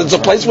what? It's a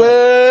place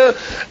where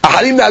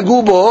aharim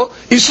nagubo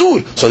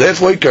isur. So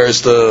therefore, he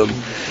cursed him.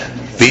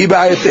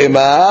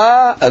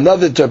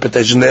 Another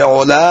interpretation.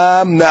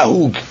 Ne'olam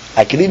nahug.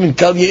 I can even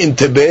tell you in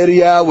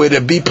Tiberia, where the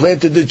bee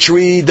planted the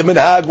tree, the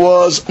minhag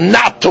was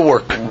not to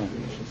work.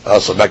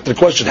 So back to the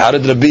question, how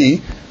did the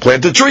bee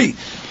plant a tree?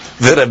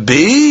 The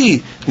Rabbi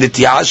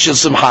nitiyah shel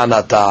simcha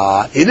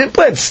nata. He didn't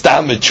plant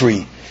stam a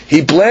tree.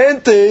 He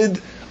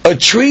planted a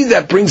tree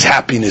that brings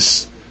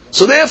happiness.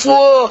 So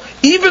therefore,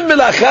 even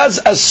melachaz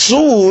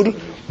asur,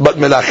 but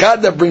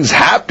melachad that brings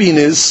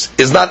happiness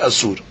is not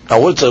asur.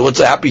 Now what's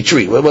a happy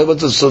tree?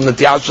 What's a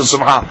nitiyah shel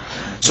simcha?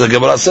 So the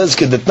Gemara says,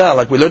 kedetna,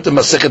 like we learned in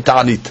Masechet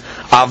Ta'anit,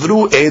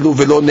 avru elu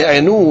velo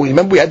ne'enu.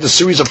 Remember we had the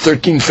series of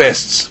 13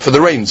 fasts for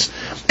the rains.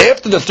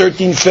 After the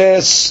 13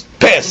 fasts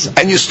pass,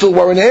 and you still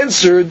weren't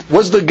answered,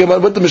 what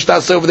the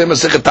Mishnah say over there in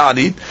Masechet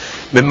Ta'anit?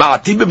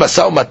 B'ma'ati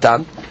b'masau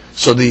matan.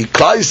 So the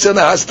Klal Yisrael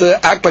has to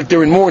act like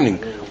they're in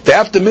mourning. They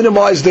have to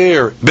minimize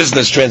their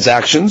business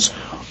transactions.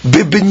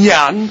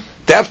 B'binyan,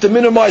 they have to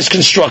minimize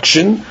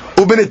construction.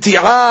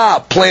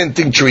 U'b'neti'ah,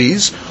 planting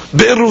trees.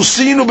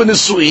 Be'rusin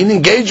u'b'nesu'in,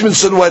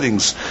 engagements and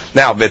weddings.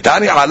 Now,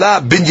 betani ala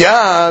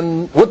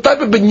binyan. What type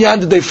of binyan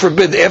did they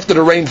forbid after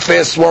the rain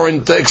fasts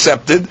weren't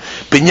accepted?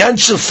 Binyan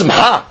shel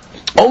simcha.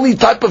 Only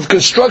type of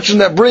construction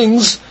that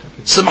brings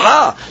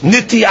simcha.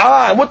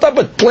 Niti'ah. And what type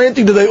of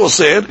planting did they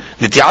osir?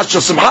 Niti'ah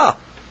shel simcha.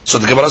 So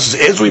the Gemara says,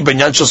 Ezri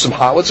binyan shel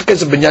simcha. What's the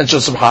case of binyan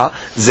shel simcha?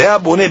 Zeh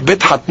boneh bet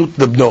hatnut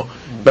lebno.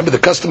 Remember the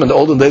custom in the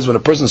olden days when a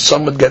person's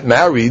son would get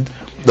married,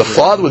 the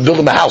father would build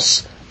him a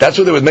house. That's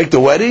where they would make the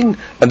wedding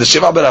and the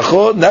Shiva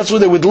Berachot, and that's where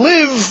they would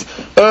live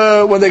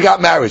when they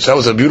got married. So that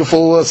was a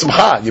beautiful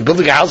simcha. You're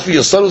building a house for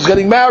your son who's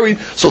getting married.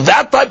 So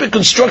that type of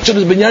construction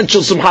is binyan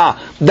shel simcha.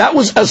 That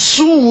was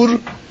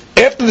asur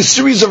after the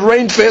series of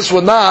rain fasts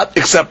were not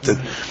accepted.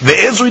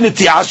 Ve'ezri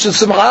nitiyah shel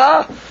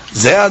simcha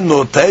zeh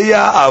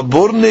noteya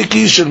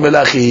aborniki shel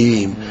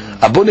melachim.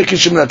 Aborniki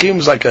shel melachim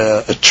is like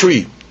a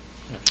tree.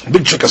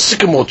 Big tree, like a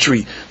sycamore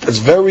tree that's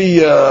very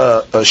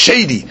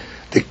shady.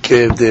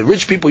 The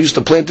rich people used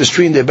to plant this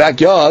tree in their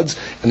backyards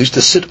and used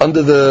to sit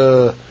under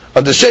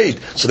the shade.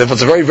 So therefore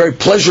it's a very, very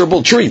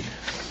pleasurable tree.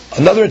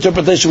 Another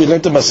interpretation we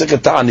learned in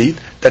Masechet Ta'anit,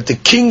 that the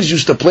kings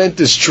used to plant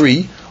this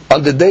tree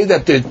on the day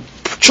that their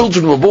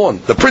children were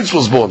born. The prince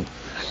was born.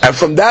 And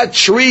from that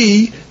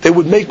tree, they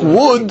would make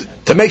wood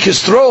to make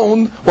his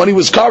throne when he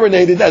was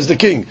coronated as the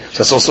king. So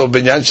that's also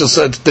Binyan Shel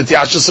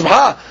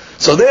Simcha.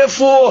 So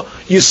therefore,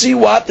 you see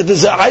what?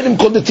 There's an item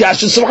called the Nitiyah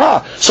Shel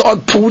Simcha. So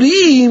on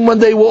Purim, when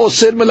they were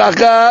osir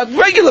melacha,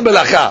 regular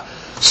melacha.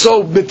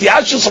 So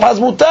Nitiyah Shel Simcha is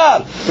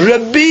mutar.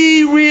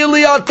 Rabbi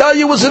really, I'll tell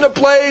you, was in a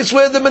place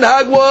where the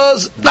minhag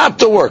was not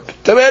to work.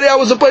 Tiberia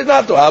was a place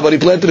not to. But he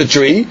planted a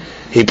tree.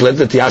 He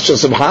planted Nitiyah Shel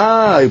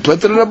Simcha. He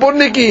planted an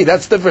aborniki.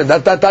 That's different.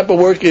 That type of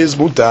work is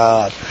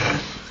mutar.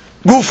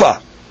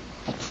 Gufa.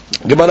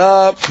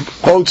 Gemara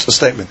quotes a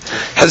statement.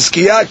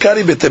 Hizkiah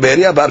kari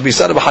b'Tiberia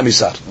b'Arbisar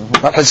b'Hamisar.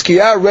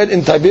 Hizkiah read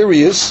in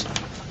Tiberias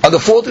on the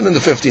 14th and the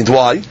 15th.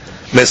 Why?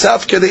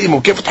 Mesaf kedei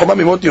imukefet choma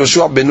mimot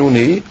Yoshua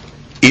benuni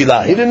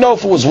ilah. He didn't know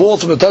if it was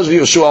walls from the touch of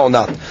Yoshua or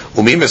not.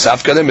 Umi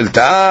mesaf kedei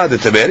milta de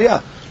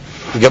Tiberia.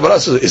 Gemara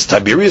says, is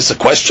Tiberias a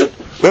question?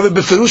 We have a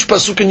beferush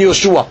pasuk in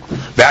Yoshua.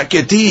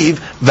 Ve'aketiv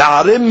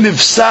ve'arim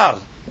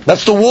mivsar.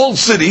 That's the walled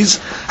cities.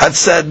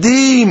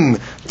 Hatzadim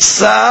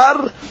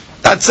tsar.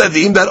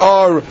 Hatzadim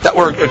that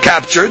were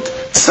captured.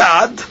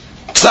 Tzad,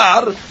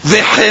 Tsar,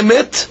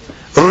 Vehemet,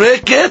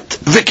 Reket,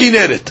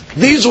 Vekineret.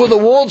 These were the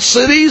walled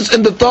cities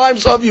in the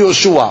times of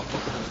Yoshua.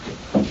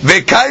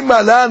 Vekai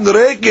malan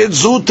Reket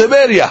zu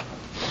Tiberia.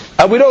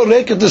 And we know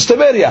Reket is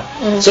Tiberia.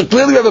 So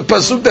clearly we have a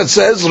pasuk that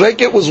says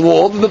Reket was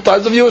walled in the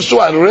times of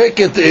Yehoshua, and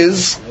Reket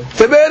is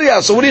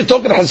Tiberia. So what are you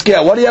talking about,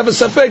 Hizkiah? Why do you have a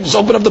safek? Just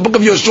open up the book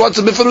of Yehoshua, it's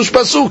a Bifarush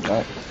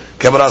pasuk.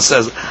 Gemara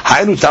says,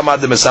 Haynu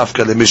tamad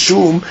mesafka le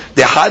mishum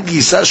dehad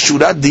gisa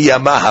shura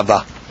diyama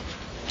hava.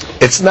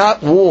 It's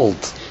not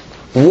walled.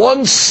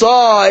 One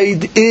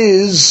side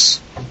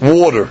is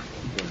water.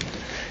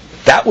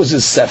 That was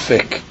his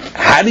sefik.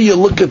 How do you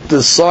look at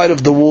the side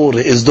of the water?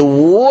 Is the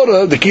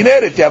water, the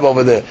kineret you have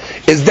over there,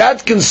 is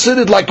that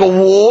considered like a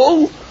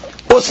wall?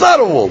 Or it's not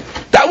a wall?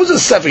 That was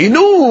his sefik. He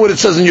knew what it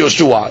says in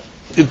Yehoshua.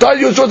 The entire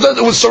Yehoshua says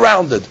it was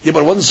surrounded. Yeah,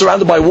 but it wasn't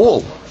surrounded by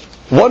wall.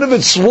 One of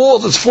its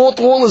walls, its fourth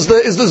wall, is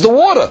the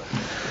water.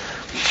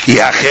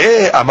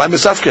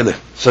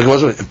 So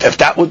if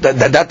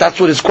that's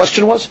what his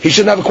question was, he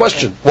shouldn't have a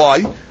question.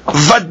 Why?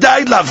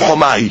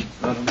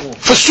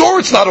 For sure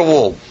it's not a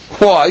wall.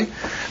 Why?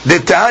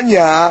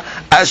 Remember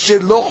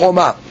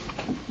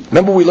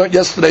we learned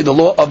yesterday the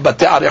law of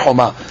Batei Arei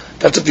Homa.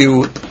 That's if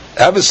you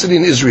have a city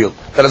in Israel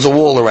that has a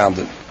wall around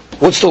it.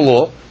 What's the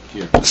law?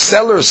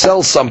 Seller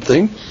sells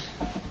something.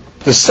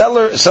 The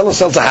seller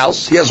sells a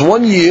house. He has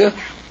 1 year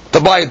to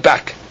buy it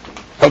back.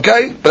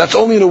 Okay? But that's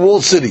only in a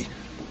walled city.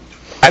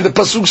 And the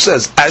pasuk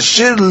says,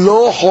 Asher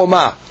lo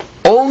Homa.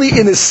 Only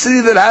in a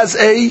city that has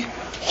a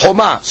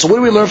Homa. So what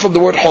do we learn from the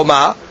word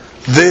Homa?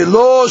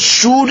 Velo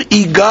shur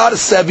igar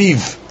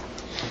saviv.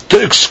 To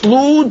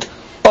exclude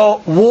a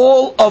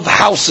wall of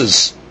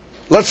houses.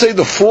 Let's say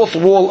the fourth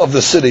wall of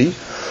the city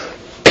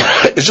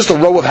is just a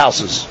row of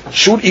houses.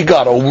 Shur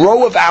igar, a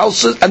row of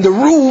houses, and the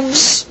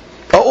roofs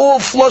are all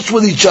flush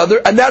with each other,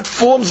 and that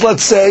forms,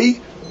 let's say,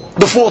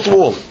 the fourth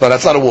wall. No,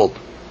 that's not a wall.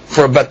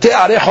 For Batei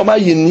Arei Homa,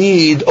 you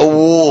need a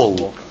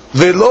wall.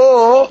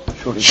 Velo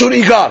shur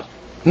igar,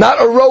 not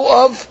a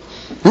row of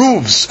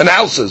roofs and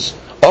houses.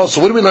 Oh,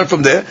 so what do we learn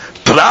from there?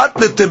 Prat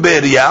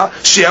leTiberia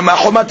she'ema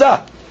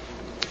chomata.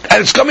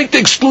 And it's coming to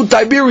exclude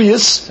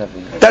Tiberias.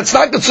 That's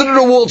not considered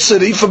a walled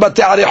city for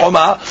Batei Arei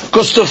Homa,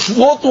 because the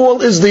fourth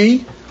wall is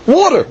the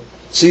water.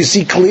 So you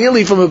see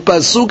clearly from a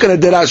pasuk and a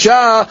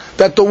derasha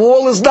that the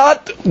water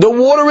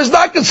is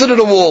not considered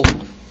a wall.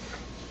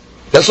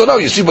 Yes or no?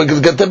 You see, Batei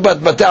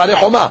Arei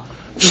Homa,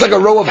 just like a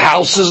row of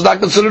houses is not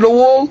considered a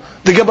wall.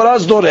 The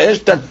Gemara's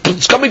Doresh that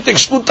it's coming to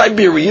exclude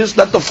Tiberias,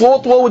 that the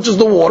fourth wall, which is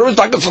the water, is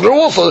not considered a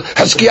wall for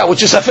Hizkiah,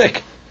 which is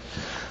Safek.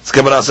 The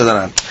Gemara says,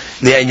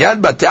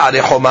 "Le'inyan Batei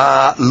Arei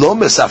Homa lo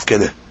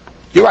mesafkele."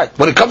 You're right.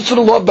 When it comes to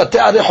the law of Batei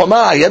Arei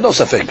Homa, you had no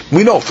Safek.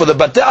 We know for the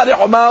Batei Arei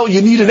Homa,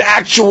 you need an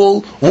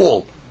actual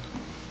wall.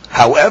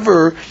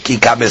 However, ki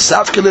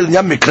kamesafkele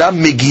l'inyan mikra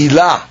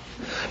Megillah,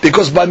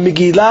 because by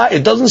Megillah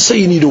it doesn't say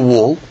you need a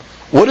wall.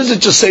 What does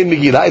it just say in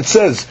Megillah? It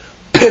says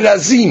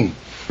Perazim,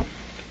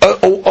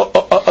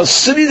 a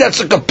city that's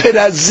like a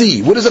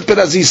Perazi. What does a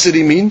Perazi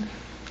city mean?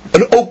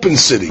 An open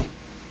city.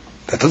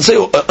 That doesn't say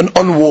an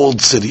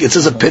unwalled city. It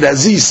says a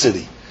Perazi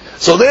city.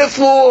 So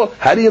therefore,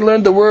 how do you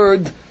learn the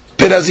word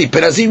Perazi?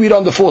 Perazi read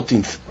on the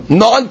 14th.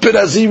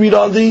 Non-Perazi read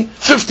on the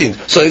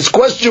 15th. So his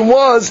question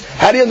was,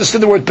 how do you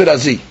understand the word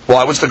Perazi?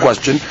 Why? What's the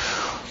question?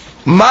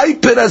 My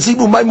Perazim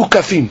umay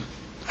mukafim.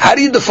 How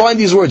do you define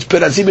these words?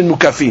 Perazim and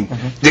mukafim.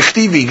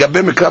 Dichtivi,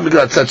 gabe mikra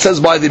Megillah. That says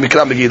by the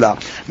mikra Megillah.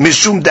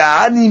 Mishum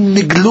da'ani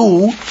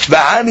miglu,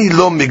 va'ani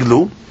lo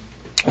miglu.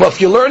 Well, if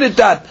you learn it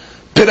that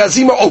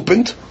Perazim are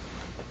opened,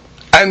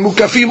 and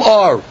mukafim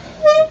are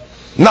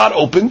not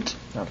opened,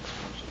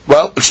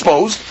 well,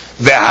 exposed,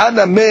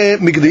 va'ana me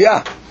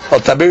migdiyah. Well,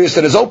 Tiberias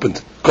that is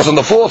opened. Because on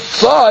the fourth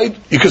side,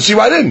 you can see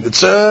right in.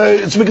 It's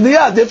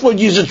migdiyah. Therefore,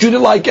 you should treat it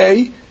like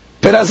a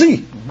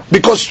Perazi.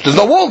 Because there's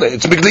no wall there.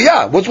 It's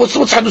Megillah. What's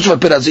Hadush of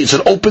Perazi? It's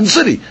an open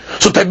city.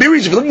 So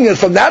Tiberias, if you're looking at it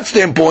from that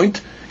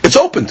standpoint, it's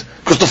opened.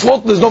 Because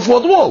there's no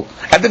fourth wall.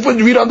 And then when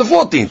you read on the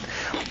 14th.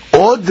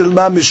 Or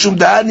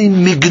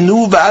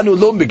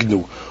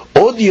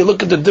do you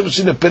look at the difference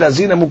between a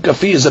Perazi and a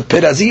Mukafi? Is a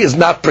Perazi is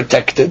not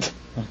protected.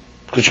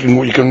 Because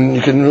you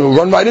can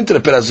run right into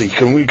the Perazi.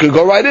 You can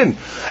go right in.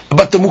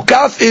 But the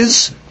Mukaf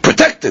is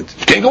protected.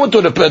 You can't go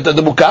into the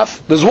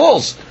Mukaf. There's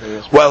walls.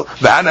 Well,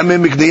 V'ana me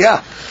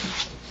Megillah.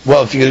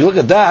 Well, if you look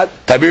at that,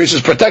 Tiberias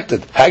is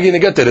protected. How are you going to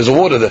get there? There's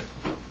water there.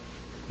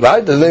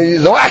 Right?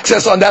 There's no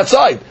access on that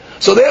side.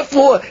 So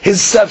therefore, his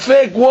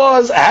safek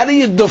was, how do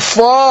you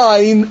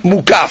define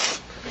mukaf?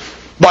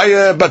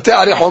 By Batei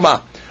Arei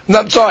Homa.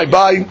 No, sorry,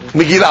 by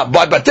Megillah.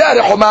 By Batei Arei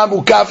Homa,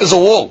 mukaf is a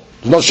wall.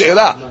 There's no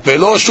she'ela.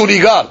 Velo shur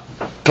igar.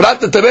 Prat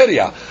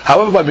Tiberia.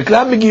 However, by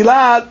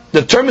Megillah,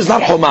 the term is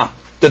not Homa.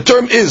 The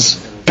term is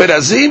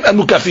Perazim and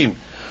Mukafim.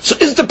 So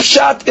is the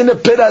pshat in a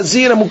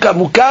Perazi and a Mukaf?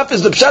 Mukaf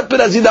is the pshat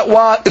Perazi that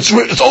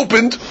it's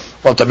opened.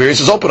 Well, Tiberias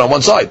is open on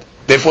one side.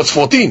 Therefore it's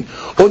 14.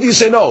 Or do you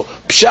say no?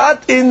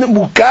 Pshat in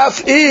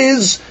Mukaf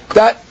is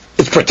that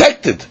it's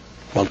protected.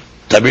 Well,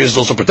 Tiberias is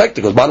also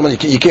protected because bottom line,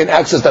 you can't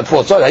access that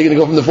fourth side. How are you going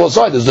to go from the fourth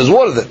side? There's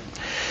water there.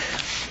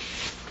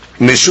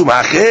 And that's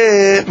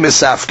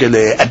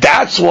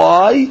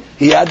why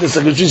he had this.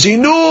 He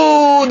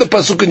knew knew the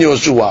pasuk in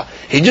Yoshua.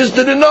 He just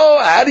didn't know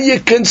how do you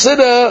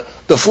consider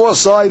the fourth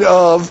side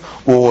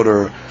of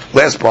water.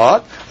 Last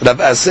part. Rav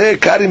Aseh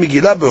kari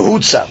Megillah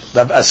behutzal.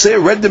 Rav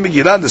Aseh read the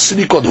Megillah in the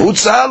city called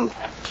Hutzal,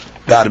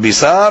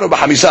 be'arbisar or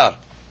b'hamisar.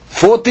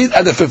 14th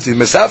and the 15th.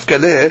 Mesaf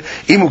kaleh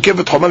im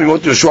ukefet choma mimot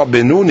Yoshua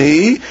benun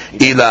hi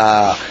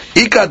ila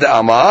ika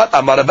de'amar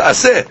amar Rav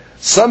Aseh.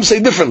 Some say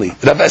differently.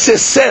 Rav Aseh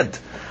said,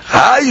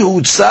 Hay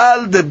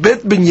Hutzal de Bet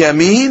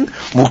Binyamin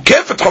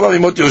Mukefet Choma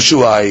Mimot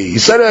Yoshua. He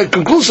said a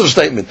conclusive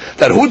statement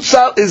that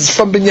Hutzal is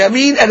from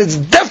Binyamin and it's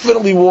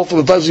definitely wall from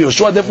the times of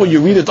Yoshua. Therefore, you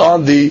read it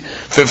on the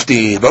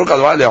 15th.